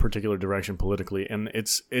one particular direction politically, and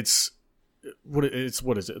it's what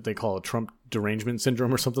is it they call it, Trump derangement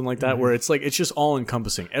syndrome or something like that, where it's like it's just all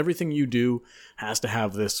encompassing. Everything you do has to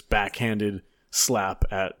have this backhanded slap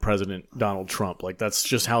at President Donald Trump. Like, that's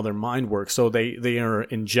just how their mind works. So they are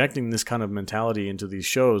injecting this kind of mentality into these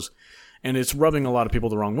shows, and it's rubbing a lot of people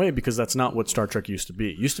the wrong way, because that's not what Star Trek used to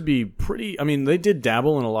be. It used to be pretty, I mean, they did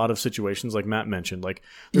dabble in a lot of situations like Matt mentioned. Like,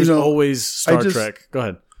 there's always Star Trek. Go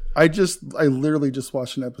ahead. I literally just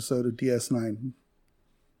watched an episode of DS9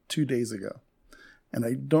 2 days ago, and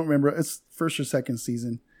I don't remember, it's first or second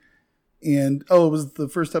season, and it was the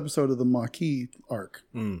first episode of the Maquis arc.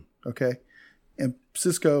 Okay. And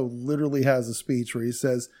Sisko literally has a speech where he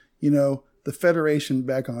says, the Federation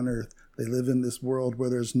back on Earth, they live in this world where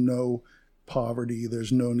there's no poverty,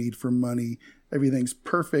 there's no need for money, everything's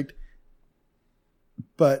perfect.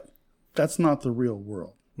 But that's not the real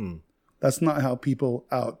world. That's not how people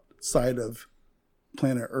outside of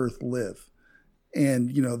planet Earth live. And,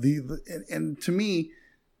 and to me,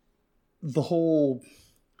 the whole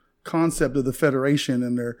concept of the Federation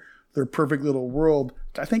and their perfect little world,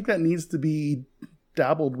 I think that needs to be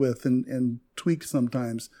dabbled with and tweaked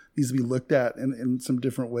sometimes, needs to be looked at in some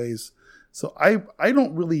different ways. So I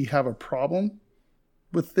don't really have a problem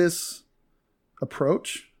with this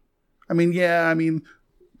approach. I mean,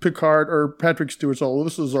 Picard or Patrick Stewart's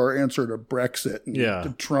this is our answer to Brexit and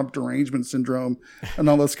the Trump derangement syndrome and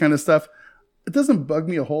all this kind of stuff. It doesn't bug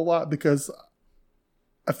me a whole lot, because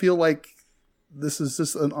I feel like this is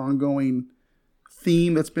just an ongoing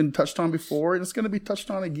theme that's been touched on before, and it's going to be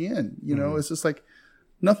touched on again. It's just like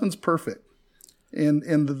nothing's perfect, and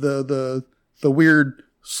the weird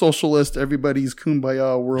socialist everybody's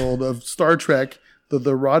kumbaya world of Star Trek, the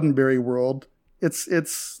Roddenberry world. It's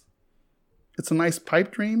a nice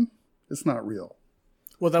pipe dream. It's not real.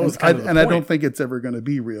 Well, that was I don't think it's ever going to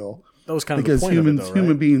be real. That was kind of because the point of it, though, right?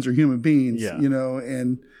 Human beings are human beings.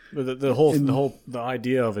 And the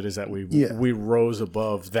idea of it is that we rose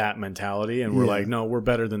above that mentality, and we're like, no, we're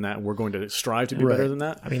better than that. We're going to strive to be better than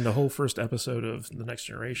that. I mean, the whole first episode of The Next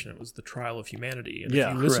Generation, it was the trial of humanity, and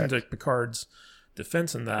if you listen to Picard's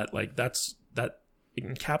defense in that, like that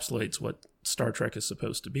encapsulates what Star Trek is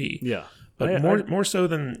supposed to be. Yeah, but more so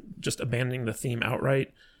than just abandoning the theme outright,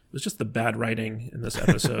 it was just the bad writing in this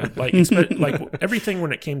episode. like everything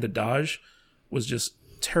when it came to Daj was just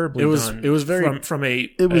terribly done. It was very from a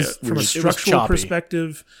structural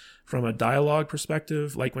perspective, from a dialogue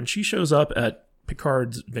perspective. Like when she shows up at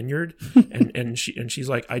Picard's vineyard and she's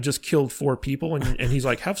like, I just killed 4 people, and he's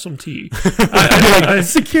like, have some tea.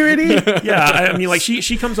 Security. Yeah, I mean, like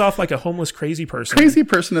she comes off like a homeless crazy person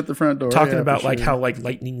at the front door, talking about like how like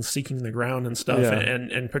lightning's seeking the ground and stuff.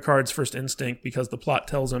 And Picard's first instinct, because the plot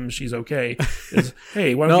tells him she's okay, is,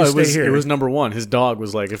 hey, why don't you stay here? It was number one. His dog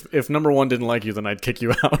was like, if number one didn't like you, then I'd kick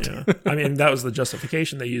you out. I mean, that was the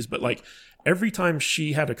justification they used, but like every time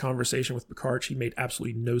she had a conversation with Picard, she made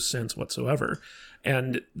absolutely no sense whatsoever.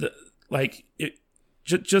 And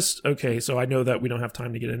okay, so I know that we don't have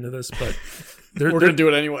time to get into this, but we're going to do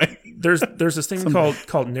it anyway. There's this thing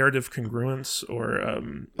called narrative congruence, or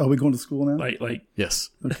are we going to school now? Like yes.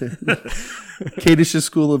 Okay. Kadish's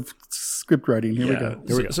School of Script Writing. Here we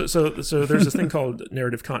go. So there's this thing called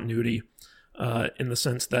narrative continuity, in the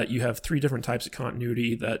sense that you have 3 different types of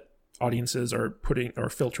continuity that audiences are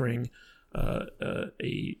filtering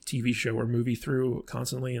a TV show or movie through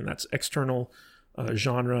constantly, and that's external,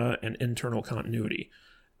 genre, and internal continuity.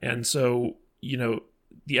 And so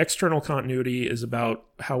the external continuity is about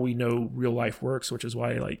how we know real life works, which is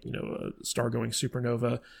why a star going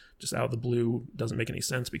supernova just out of the blue doesn't make any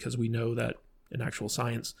sense, because we know that in actual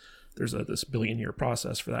science there's this billion-year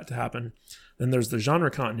process for that to happen. Then there's the genre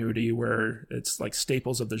continuity, where it's like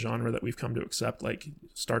staples of the genre that we've come to accept. Like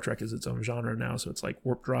Star Trek is its own genre now, so it's like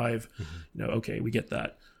warp drive. Okay, we get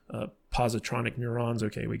that. Positronic neurons.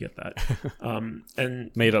 Okay, we get that.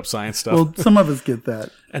 And made up science stuff. Well, some of us get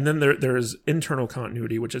that. And then there's internal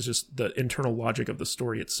continuity, which is just the internal logic of the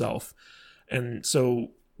story itself. And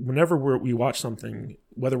so whenever we watch something,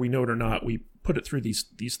 whether we know it or not, we put it through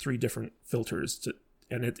these three different filters.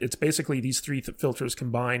 And it's basically these three filters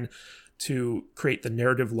combine to create the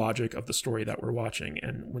narrative logic of the story that we're watching.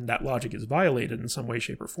 And when that logic is violated in some way,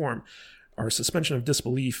 shape, or form, our suspension of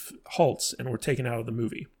disbelief halts and we're taken out of the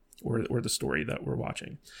movie or the story that we're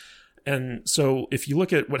watching. And so if you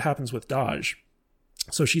look at what happens with Daj,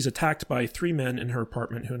 so she's attacked by 3 men in her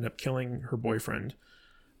apartment who end up killing her boyfriend,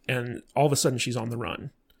 and all of a sudden she's on the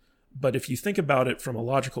run. But if you think about it from a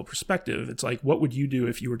logical perspective, it's like, what would you do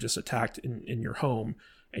if you were just attacked in your home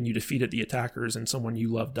and you defeated the attackers and someone you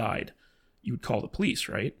love died? You would call the police,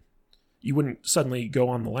 right? You wouldn't suddenly go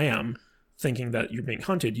on the lam thinking that you're being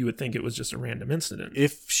hunted. You would think it was just a random incident.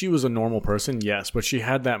 If she was a normal person, yes, but she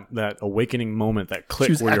had that awakening moment, that click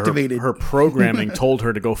she was where activated. Her programming told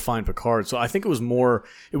her to go find Picard. So I think it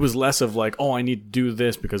was less of like, oh, I need to do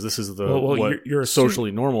this because this is you're socially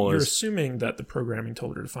normal is. You're assuming that the programming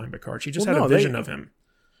told her to find Picard. She just had a vision of him.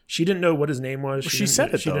 She didn't know what his name was. She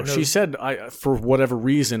said it, though. She said, for whatever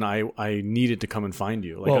reason, I needed to come and find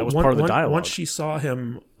you. That was part of the dialogue. Once she saw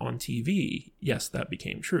him on TV, yes, that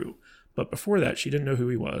became true. But before that, she didn't know who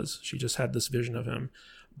he was. She just had this vision of him.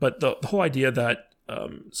 But the whole idea that,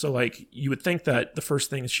 you would think that the first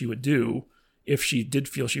thing she would do, if she did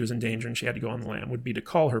feel she was in danger and she had to go on the lam, would be to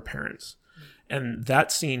call her parents. And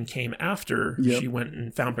that scene came after she went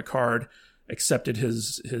and found Picard, accepted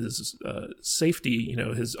his safety,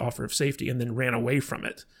 his offer of safety, and then ran away from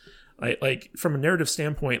it. Like from a narrative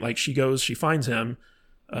standpoint, like she finds him,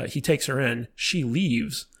 he takes her in, she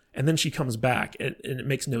leaves, and then she comes back, and it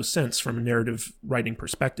makes no sense from a narrative writing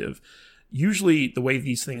perspective. Usually the way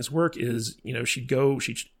these things work is,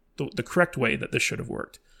 the correct way that this should have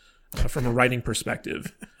worked from a writing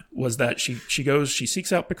perspective was that she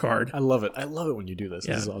seeks out Picard. I love it when you do this.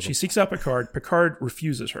 Yeah, this is awesome. She seeks out Picard. Picard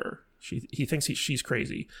refuses her. He thinks she's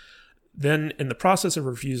crazy. Then in the process of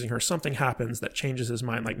refusing her, something happens that changes his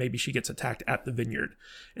mind. Like maybe she gets attacked at the vineyard.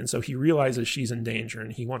 And so he realizes she's in danger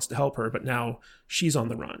and he wants to help her, but now she's on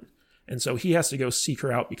the run. And so he has to go seek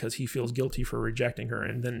her out because he feels guilty for rejecting her.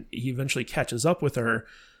 And then he eventually catches up with her,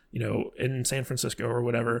 in San Francisco or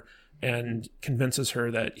whatever, and convinces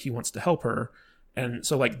her that he wants to help her. And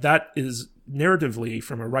so that is narratively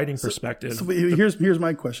from a writing perspective. So here's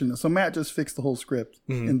my question. So Matt just fixed the whole script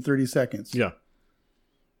in 30 seconds. Yeah.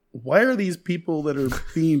 Why are these people that are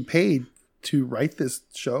being paid to write this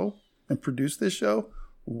show and produce this show,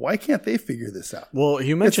 why can't they figure this out? Well,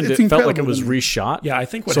 you mentioned it felt like it was reshot. Yeah, I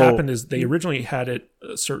think what happened is they originally had it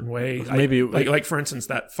a certain way. Maybe like for instance,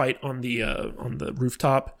 that fight on the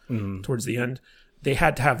rooftop towards the end, they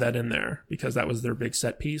had to have that in there because that was their big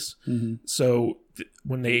set piece. So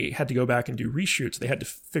when they had to go back and do reshoots, they had to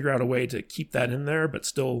figure out a way to keep that in there, but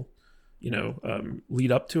still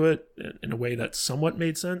lead up to it in a way that somewhat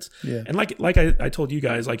made sense. Yeah. And like I told you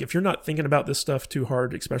guys, like if you're not thinking about this stuff too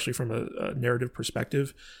hard, especially from a narrative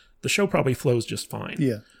perspective, the show probably flows just fine.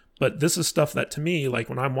 Yeah. But this is stuff that to me, like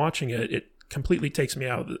when I'm watching it, it completely takes me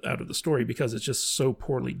out of the story because it's just so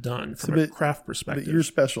poorly done from a craft perspective. But you're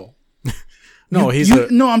special. No,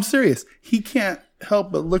 No, I'm serious. He can't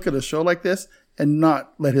help but look at a show like this and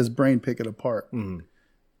not let his brain pick it apart.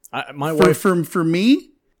 My wife, for me,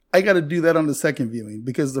 I got to do that on the second viewing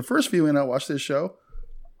because the first viewing I watched this show,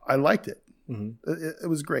 I liked it. It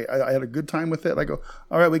was great. I had a good time with it. I go,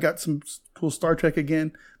 all right, we got some cool Star Trek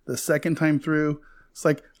again. The second time through, it's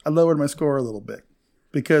like I lowered my score a little bit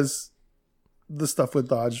because the stuff with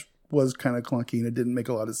Dodge was kind of clunky and it didn't make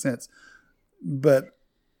a lot of sense. But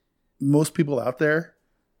most people out there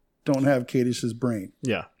don't have Kadish's brain.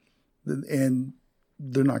 Yeah. And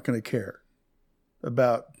they're not going to care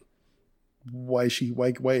about why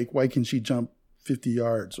can she jump 50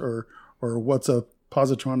 yards or what's a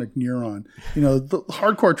positronic neuron. The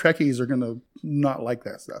hardcore Trekkies are going to not like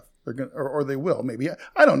that stuff. They're going or they will maybe.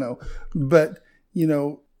 I don't know. But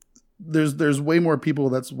there's way more people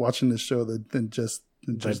that's watching this show than just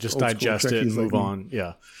digest it and move on.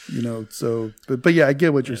 Yeah. But yeah, I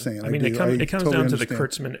get what you're saying. I mean, it comes totally down to the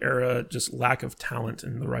Kurtzman era, just lack of talent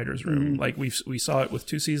in the writer's room. Like we saw it with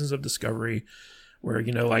 2 seasons of Discovery where,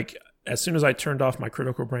 as soon as I turned off my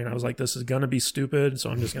critical brain, I was like, this is going to be stupid. So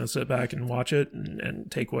I'm just going to sit back and watch it and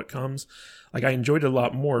take what comes. Like, I enjoyed it a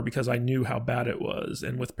lot more because I knew how bad it was.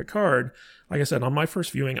 And with Picard, like I said, on my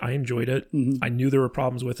first viewing, I enjoyed it. I knew there were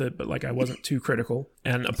problems with it, but like, I wasn't too critical.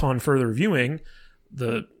 And upon further viewing,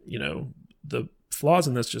 the flaws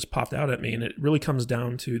in this just popped out at me. And it really comes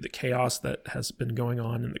down to the chaos that has been going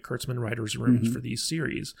on in the Kurtzman writers' rooms for these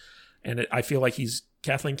series. And I feel like he's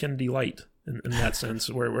Kathleen Kennedy light in that sense,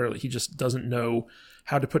 where he just doesn't know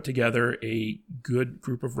how to put together a good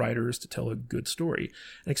group of writers to tell a good story.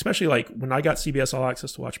 And especially like when I got CBS All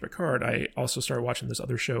Access to watch Picard, I also started watching this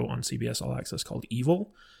other show on CBS All Access called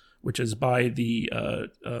Evil, which is by the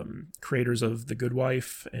creators of The Good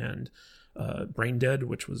Wife and Brain Dead,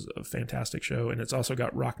 which was a fantastic show. And it's also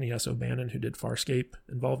got Rockne S. O'Bannon, who did Farscape,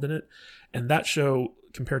 involved in it. And that show,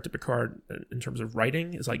 compared to Picard in terms of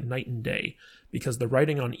writing, is like night and day, because the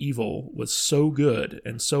writing on Evil was so good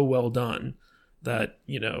and so well done that,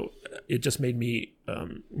 it just made me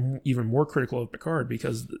even more critical of Picard,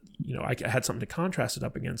 because, I had something to contrast it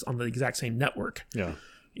up against on the exact same network. Yeah.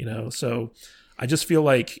 So I just feel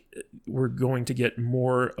like we're going to get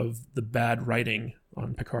more of the bad writing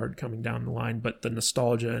on Picard coming down the line, but the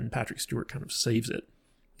nostalgia and Patrick Stewart kind of saves it.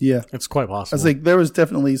 Yeah. It's quite possible. I was like, there was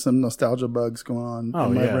definitely some nostalgia bugs going on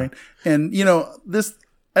in my brain. And,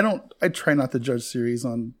 I try not to judge series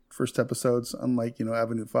on first episodes, unlike,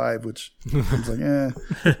 Avenue 5, which I was like, eh.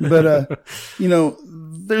 But,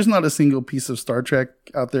 there's not a single piece of Star Trek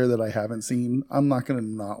out there that I haven't seen. I'm not going to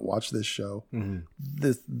not watch this show.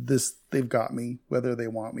 This, they've got me, whether they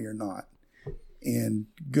want me or not. And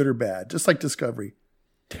good or bad, just like Discovery.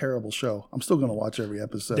 Terrible show. I'm still going to watch every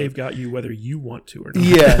episode. They've got you whether you want to or not.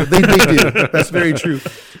 Yeah, they do. That's very true.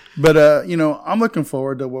 But I'm looking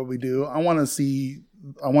forward to what we do. I want to see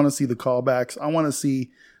the callbacks. I want to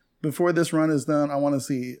see, before this run is done, I want to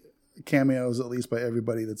see cameos at least by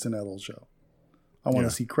everybody that's in that old show. I want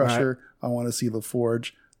to see Crusher. Right. I want to see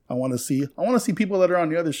LaForge. I want to see people that are on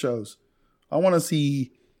the other shows. I want to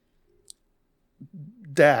see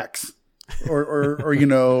Dax or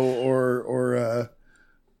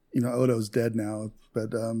Odo's dead now,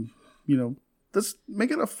 but let's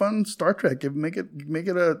make it a fun Star Trek. Make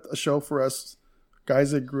it a show for us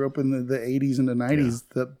guys that grew up in the 80s and the 90s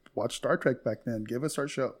that watched Star Trek back then. Give us our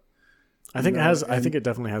show. I think it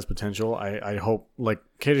definitely has potential. I hope, like,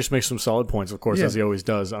 Kay just makes some solid points, of course, as he always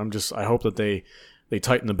does. I hope that they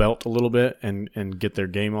tighten the belt a little bit and get their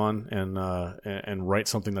game on and write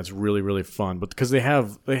something that's really, really fun. But because they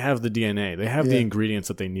have the DNA, they have the ingredients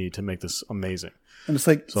that they need to make this amazing. And it's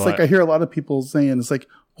like I hear a lot of people saying, it's like,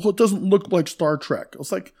 well, it doesn't look like Star Trek.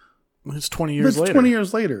 It's like, it's 20 years later. 20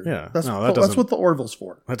 years later. Yeah. That's what the Orville's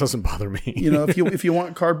for. That doesn't bother me. If you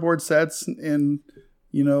want cardboard sets and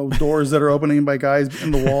doors that are opening by guys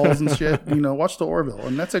in the walls and shit, watch the Orville.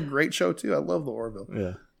 And that's a great show too. I love the Orville.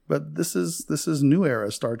 Yeah. But this is new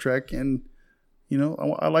era Star Trek, and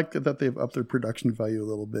I like that they've upped their production value a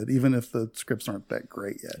little bit, even if the scripts aren't that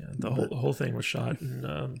great yet. Yeah, the whole thing was shot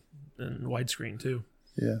in widescreen too.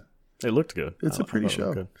 Yeah. It looked good. It's a pretty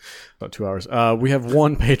show. Good. About 2 hours. We have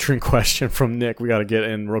one patron question from Nick. We got to get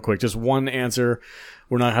in real quick. Just one answer.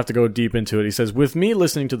 We're not have to go deep into it. He says, with me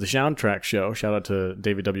listening to the Soundtrack Show, shout out to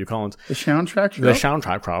David W. Collins. The Soundtrack Show? The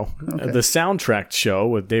Soundtrack Show. Okay. The Soundtrack Show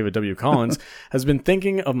with David W. Collins has been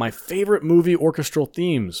thinking of my favorite movie orchestral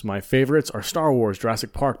themes. My favorites are Star Wars,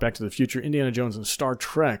 Jurassic Park, Back to the Future, Indiana Jones, and Star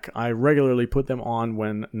Trek. I regularly put them on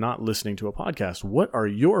when not listening to a podcast. What are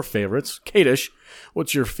your favorites? Kadish,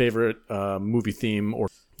 what's your favorite movie theme or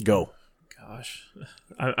go? Gosh,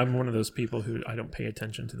 I'm one of those people who I don't pay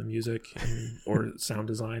attention to the music or sound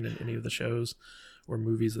design in any of the shows or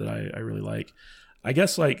movies that I really like. I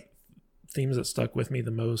guess like themes that stuck with me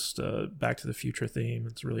the most, Back to the Future theme.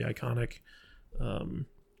 It's really iconic. The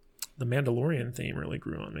Mandalorian theme really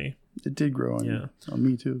grew on me. It did grow on you. On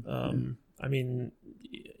me too. I mean,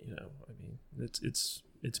 it's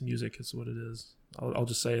music is what it is. I'll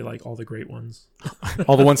just say like all the great ones.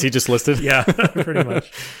 All the ones he just listed? Yeah, pretty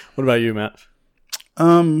much. What about you, Matt?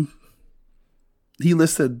 He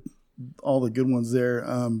listed all the good ones there.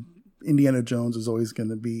 Indiana Jones is always going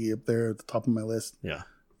to be up there at the top of my list. Yeah.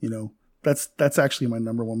 That's actually my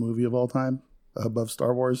number one movie of all time, above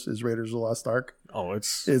Star Wars, is Raiders of the Lost Ark. Oh,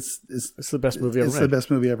 it's the best movie ever made. It's the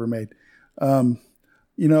best movie ever made.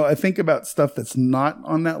 I think about stuff that's not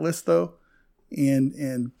on that list though.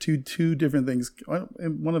 And two different things.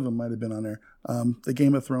 One of them might have been on there. The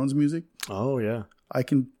Game of Thrones music. Oh yeah. I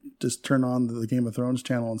can just turn on the Game of Thrones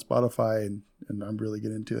channel on Spotify and I'm really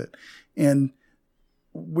get into it. And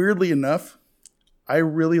weirdly enough, I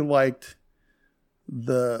really liked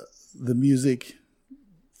the music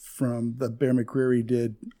from that Bear McCreary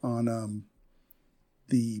did on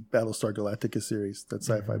the Battlestar Galactica series that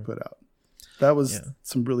Sci-Fi put out. That was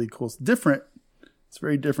some really cool, different. It's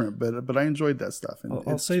very different, but I enjoyed that stuff, and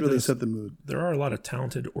I'll say really this, set the mood. There are a lot of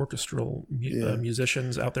talented orchestral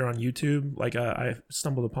musicians out there on YouTube. Like I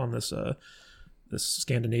stumbled upon this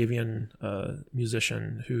Scandinavian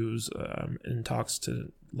musician who's in talks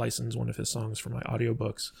to license one of his songs for my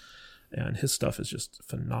audiobooks, and his stuff is just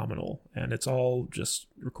phenomenal, and it's all just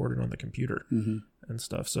recorded on the computer and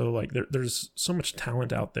stuff. So like there's so much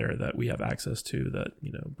talent out there that we have access to that,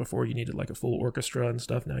 you know, before you needed like a full orchestra and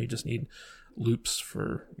stuff. Now you just need loops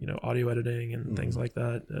for, you know, audio editing and things like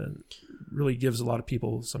that. And really gives a lot of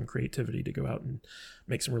people some creativity to go out and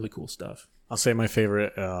make some really cool stuff. I'll say my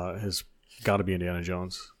favorite has got to be Indiana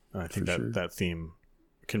Jones. I think that theme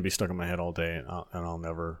can be stuck in my head all day, and I'll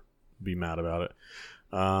never be mad about it.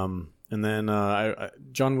 And then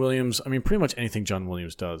John Williams, I mean, pretty much anything John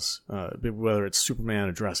Williams does, whether it's Superman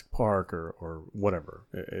or Jurassic Park or whatever,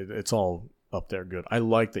 it's all up there good. I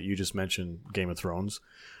like that you just mentioned Game of Thrones.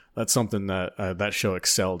 That's something that that show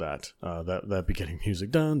excelled at. That beginning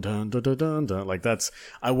music, dun dun dun dun dun dun. Like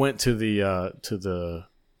I went to the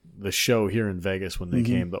show here in Vegas when they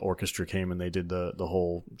came. The orchestra came and they did the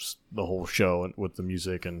whole show with the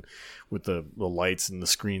music and with the lights and the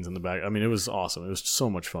screens in the back. I mean, it was awesome. It was so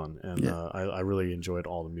much fun, and I really enjoyed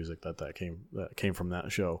all the music that came from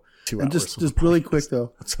that show. 2 and hours. Just really quick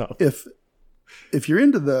though, what's up? If you're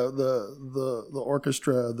into the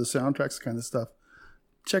orchestra, the soundtracks kind of stuff,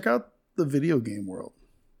 check out the video game world.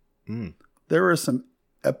 There are some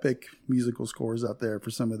epic musical scores out there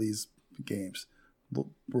for some of these games.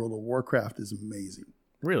 World of Warcraft is amazing.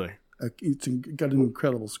 Really? It's got an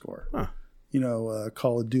incredible score. Huh. You know,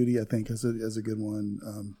 Call of Duty, I think, has a good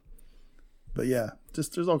one. But yeah,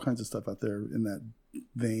 just there's all kinds of stuff out there in that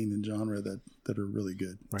vein and genre that are really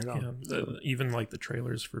good. Right on. Yeah, even like the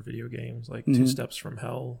trailers for video games, like Two Steps from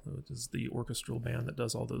Hell, which is the orchestral band that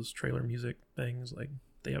does all those trailer music things. Like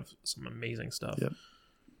they have some amazing stuff. Yep.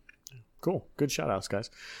 Cool. Good shout outs,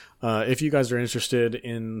 guys. If you guys are interested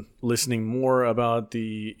in listening more about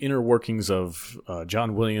the inner workings of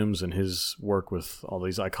John Williams and his work with all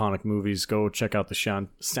these iconic movies, go check out the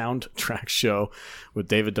Soundtrack Show with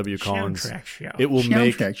David W. Collins. It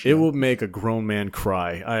will make a grown man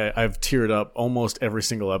cry. I've teared up almost every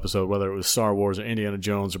single episode, whether it was Star Wars or Indiana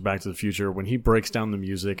Jones or Back to the Future, when he breaks down the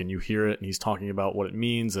music and you hear it and he's talking about what it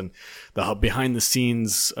means and the behind the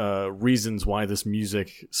scenes reasons why this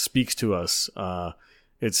music speaks to us.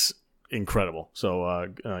 It's incredible.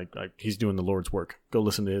 So he's doing the Lord's work. Go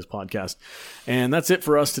listen to his podcast. And that's it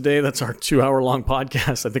for us today. That's our 2-hour long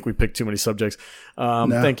podcast. I think we picked too many subjects.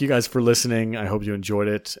 Thank you guys for listening. I hope you enjoyed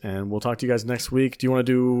it. And we'll talk to you guys next week. Do you want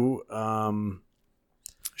to do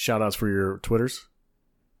shout outs for your Twitters?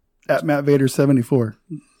 At Matt Vader 74.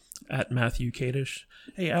 At Matthew Kadish.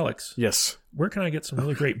 Hey, Alex. Yes. Where can I get some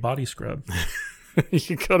really great body scrub? You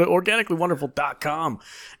can go to organicallywonderful.com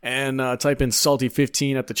and type in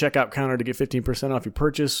Salty15 at the checkout counter to get 15% off your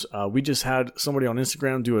purchase. We just had somebody on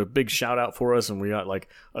Instagram do a big shout out for us, and we got like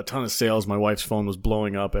a ton of sales. My wife's phone was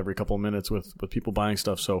blowing up every couple of minutes with people buying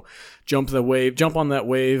stuff. So jump on that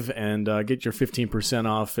wave and get your 15%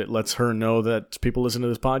 off. It lets her know that people listen to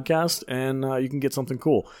this podcast, and you can get something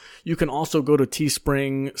cool. You can also go to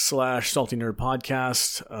Teespring/Salty Nerd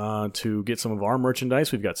Podcast to get some of our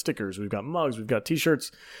merchandise. We've got stickers, we've got mugs, we've got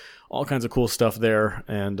t-shirts, all kinds of cool stuff there,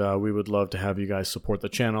 and we would love to have you guys support the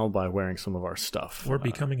channel by wearing some of our stuff or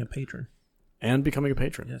becoming a patron.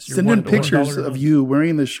 Yes, send in pictures of you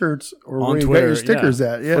wearing the shirts or on where Twitter, you got your stickers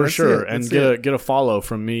at. Yeah, for sure. And get a follow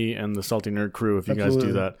from me and the Salty Nerd crew. If you guys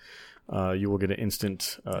do that, you will get an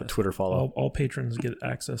instant Twitter follow. All patrons get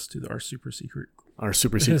access to our super secret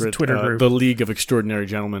Twitter group, the League of Extraordinary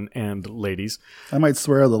Gentlemen and Ladies. I might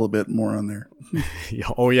swear a little bit more on there.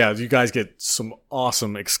 Oh yeah, you guys get some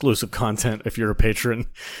awesome exclusive content if you're a patron.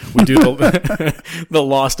 We do the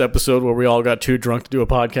Lost episode where we all got too drunk to do a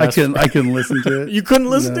podcast. I can listen to it. You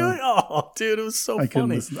couldn't listen to it? Oh, dude, it was so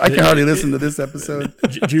funny. I can hardly listen to this episode.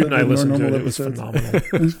 Jude and I listened to it. It was phenomenal.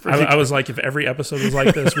 I was like, if every episode was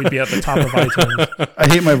like this, we'd be at the top of iTunes. I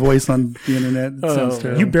hate my voice on the internet. It sounds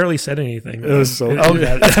terrible. You barely said anything. It was so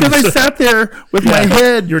that's because I sat there with my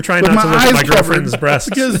head. You were trying not to look at my girlfriend's breasts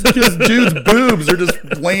because Jude's boobs are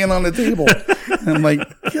just laying on the table. I'm like,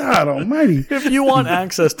 God almighty. If you want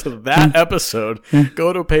access to that episode,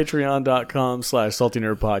 go to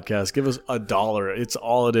patreon.com/saltynerdpodcast. Give us $1. It's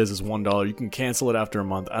all it is $1. You can cancel it after a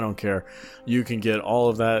month. I don't care. You can get all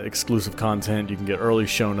of that exclusive content. You can get early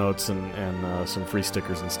show notes and some free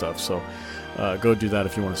stickers and stuff. So go do that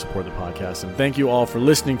if you want to support the podcast. And thank you all for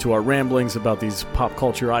listening to our ramblings about these pop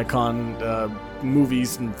culture icon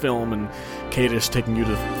movies and film, and Kadish taking you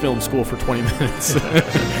to film school for 20 minutes.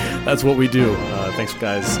 That's what we do. Thanks,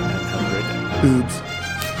 guys, and have a great day. Boobs.